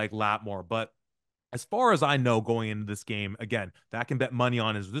there like Latmore. But as far as I know, going into this game, again, that I can bet money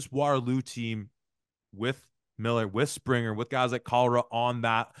on is this Waterloo team with Miller, with Springer, with guys like Calra on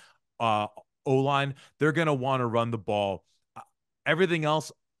that O-line, they're going to want to run the ball. Everything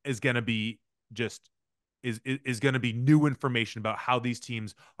else is going to be just is going to be new information about how these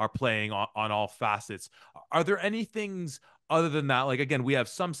teams are playing on all facets. Are there any things other than that? Like, again, we have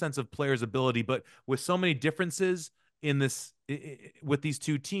some sense of players' ability, but with so many differences in this with these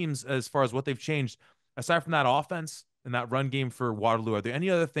two teams as far as what they've changed, aside from that offense and that run game for Waterloo, are there any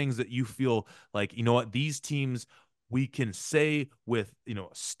other things that you feel like, what, these teams we can say with, a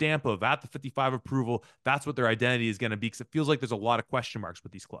stamp of at the 55 approval, that's what their identity is going to be? Because it feels like there's a lot of question marks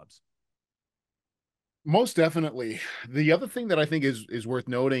with these clubs. Most definitely. The other thing that I think is worth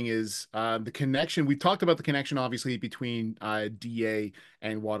noting is the connection. We talked about the connection, obviously, between DA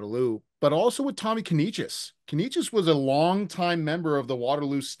and Waterloo, but also with Tommy Kanichis. Kanichis was a longtime member of the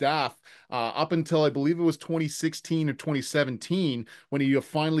Waterloo staff up until I believe it was 2016 or 2017 when he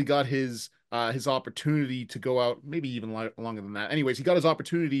finally got his opportunity to go out, maybe even longer than that. Anyways, he got his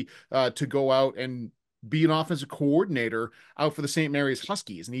opportunity to go out and be an offensive coordinator out for the St. Mary's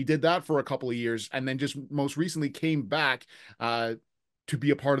Huskies. And he did that for a couple of years and then just most recently came back to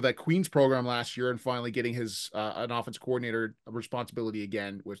be a part of that Queens program last year and finally getting his an offensive coordinator responsibility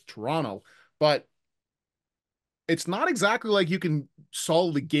again with Toronto. But it's not exactly like you can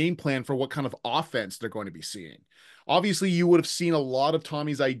solve the game plan for what kind of offense they're going to be seeing. Obviously, you would have seen a lot of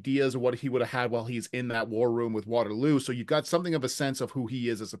Tommy's ideas of what he would have had while he's in that war room with Waterloo. So you've got something of a sense of who he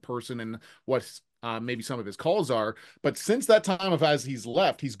is as a person and what maybe some of his calls are. But since that time of as he's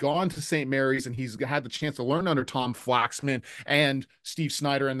left, he's gone to St. Mary's and he's had the chance to learn under Tom Flaxman and Steve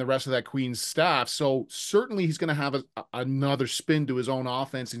Snyder and the rest of that Queens staff. So certainly he's going to have another spin to his own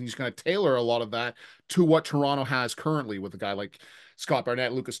offense, and he's going to tailor a lot of that to what Toronto has currently with a guy like Scott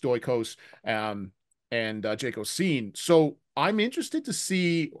Barnett, Lucas Doikos, and Jake Oseen. So I'm interested to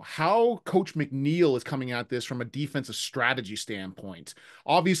see how Coach McNeil is coming at this from a defensive strategy standpoint.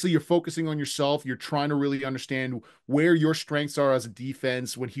 Obviously, you're focusing on yourself. You're trying to really understand where your strengths are as a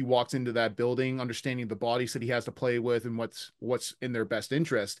defense when he walks into that building, understanding the bodies that he has to play with and what's in their best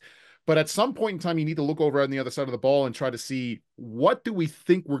interest. But at some point in time, you need to look over on the other side of the ball and try to see, what do we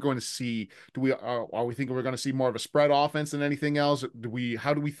think we're going to see? Are we thinking we're going to see more of a spread offense than anything else?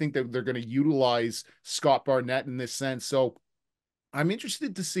 How do we think that they're going to utilize Scott Barnett in this sense? So I'm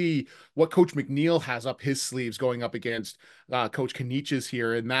interested to see what Coach McNeil has up his sleeves going up against Coach Kanich's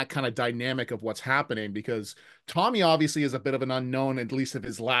here, and that kind of dynamic of what's happening, because Tommy obviously is a bit of an unknown, at least of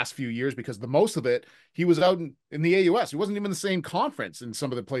his last few years, because the most of it, he was out in the AUS. He wasn't even in the same conference in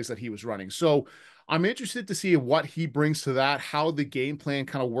some of the plays that he was running. So I'm interested to see what he brings to that, how the game plan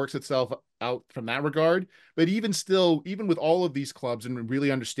kind of works itself out from that regard. But even still, even with all of these clubs and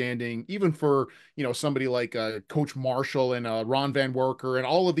really understanding, even for, somebody like Coach Marshall and Ron Van Worker and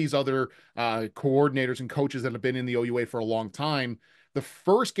all of these other coordinators and coaches that have been in the OUA for a long time, the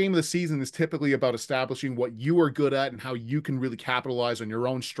first game of the season is typically about establishing what you are good at and how you can really capitalize on your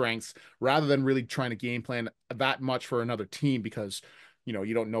own strengths, rather than really trying to game plan that much for another team, because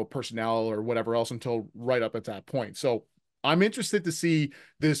you don't know personnel or whatever else until right up at that point. So I'm interested to see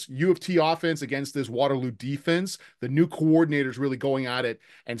this U of T offense against this Waterloo defense, the new coordinators really going at it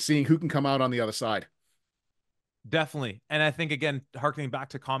and seeing who can come out on the other side. Definitely. And I think, again, harkening back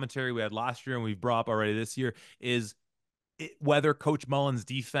to commentary we had last year and we've brought up already this year, is whether Coach Mullen's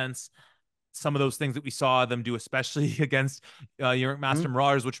defense, some of those things that we saw them do, especially against Laurier McMaster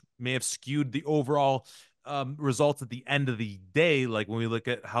Marauders, which may have skewed the overall results at the end of the day, like when we look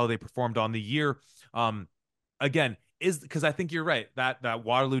at how they performed on the year. Again, is because I think you're right, that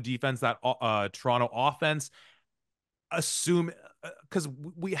Waterloo defense, that Toronto offense, assume, because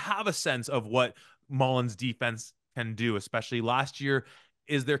we have a sense of what Mullen's defense can do, especially last year,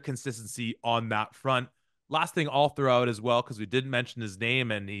 is there consistency on that front. Last thing I'll throw out as well, because we didn't mention his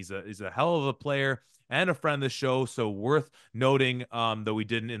name, and he's a hell of a player and a friend of the show, so worth noting, though we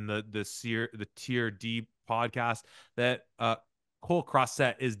didn't in the tier D podcast, that Cole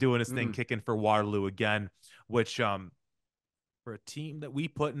Crossett is doing his thing, kicking for Waterloo again, which for a team that we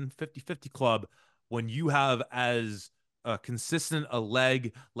put in 50-50 club, when you have as consistent a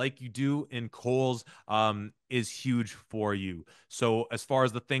leg like you do in Cole's, is huge for you. So as far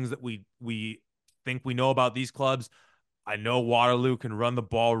as the things that we think we know about these clubs, I know Waterloo can run the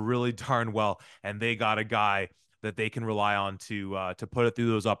ball really darn well, and they got a guy that they can rely on to put it through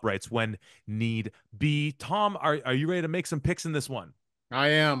those uprights when need be. Tom, are you ready to make some picks in this one? I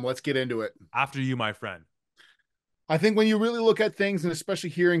am. Let's get into it. After you, my friend. I think when you really look at things, and especially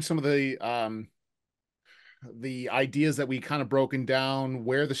hearing some of the ideas that we kind of broken down,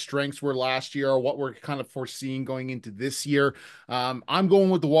 where the strengths were last year, or what we're kind of foreseeing going into this year, I'm going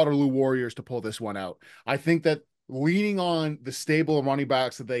with the Waterloo Warriors to pull this one out. I think that leaning on the stable of running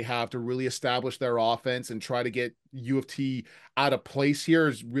backs that they have to really establish their offense and try to get U of T out of place here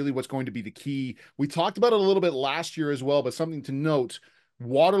is really what's going to be the key. We talked about it a little bit last year as well, but something to note: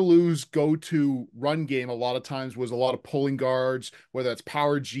 Waterloo's go-to run game a lot of times was a lot of pulling guards, whether that's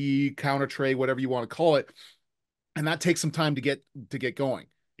power G, counter trade, whatever you want to call it. And that takes some time to get going.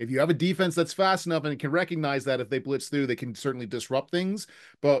 If you have a defense that's fast enough and can recognize that if they blitz through, they can certainly disrupt things.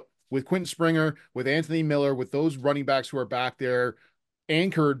 But with Quentin Springer, with Anthony Miller, with those running backs who are back there,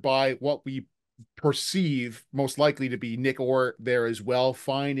 anchored by what we perceive most likely to be Nick Orr there as well,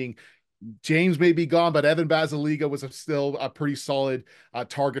 finding James may be gone, but Evan Basiliga was still a pretty solid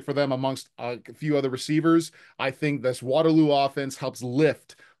target for them amongst a few other receivers. I think this Waterloo offense helps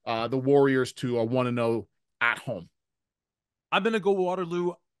lift the Warriors to a 1-0 at home. I'm going to go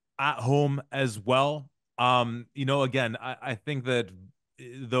Waterloo at home as well. Again, I think that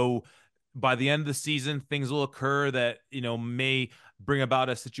though by the end of the season, things will occur that, may bring about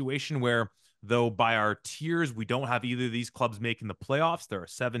a situation where, though by our tiers, we don't have either of these clubs making the playoffs. There are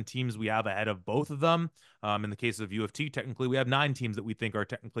 7 teams we have ahead of both of them. In the case of UofT, technically, we have 9 teams that we think are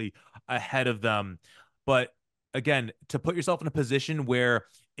technically ahead of them. But again, to put yourself in a position where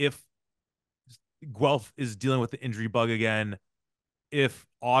if Guelph is dealing with the injury bug again, if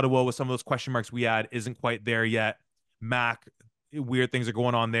Ottawa, with some of those question marks we had, isn't quite there yet, Mac, weird things are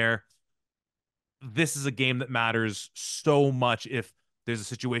going on there. This is a game that matters so much if there's a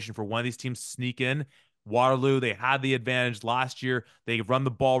situation for one of these teams to sneak in. Waterloo, they had the advantage last year. They run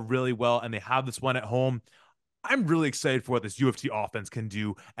the ball really well, and they have this one at home. I'm really excited for what this UofT offense can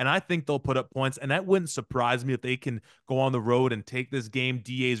do, and I think they'll put up points, and that wouldn't surprise me if they can go on the road and take this game.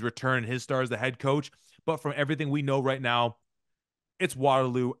 DA's return and his star as the head coach, but from everything we know right now, it's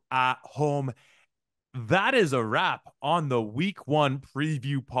Waterloo at home. That is a wrap on the week 1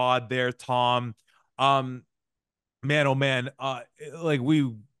 preview pod there, Tom. Man, oh man, like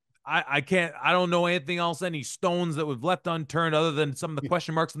I don't know anything else, any stones that we've left unturned other than some of the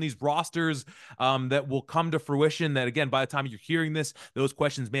question marks on these rosters that will come to fruition. That again, by the time you're hearing this, those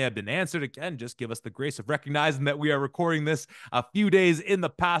questions may have been answered. Again, just give us the grace of recognizing that we are recording this a few days in the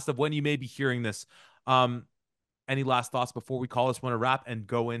past of when you may be hearing this. Any last thoughts before we call this one a wrap and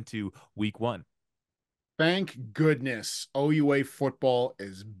go into week one? Thank goodness OUA football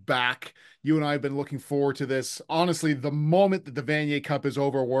is back. You and I have been looking forward to this. Honestly, the moment that the Vanier Cup is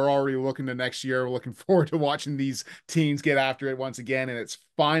over, we're already looking to next year. We're looking forward to watching these teams get after it once again, and it's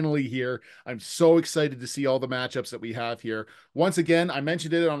finally here. I'm so excited to see all the matchups that we have here. Once again, I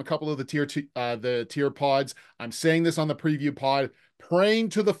mentioned it on a couple of the tier pods. I'm saying this on the preview pod. Praying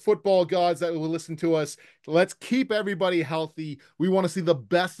to the football gods that will listen to us. Let's keep everybody healthy. We want to see the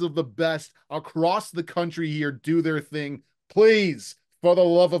best of the best across the country here do their thing. Please, for the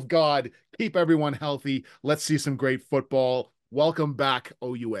love of God, keep everyone healthy. Let's see some great football. Welcome back,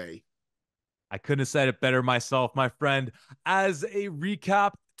 OUA. I couldn't have said it better myself, my friend. As a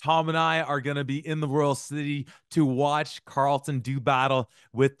recap, Tom and I are going to be in the Royal City to watch Carleton do battle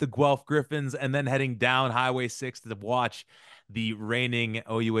with the Guelph Griffins, and then heading down Highway 6 to watch the reigning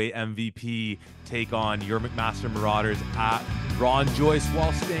OUA MVP take on your McMaster Marauders at Ron Joyce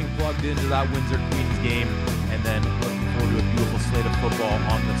while staying plugged into that Windsor Queens game, and then looking forward to a beautiful slate of football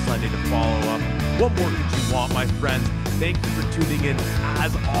on the Sunday to follow up. What more could you want, my friends? Thank you for tuning in.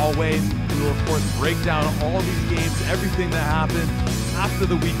 As always, we will, of course, break down all these games, everything that happened after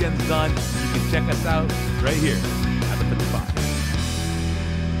the weekend's done. You can check us out right here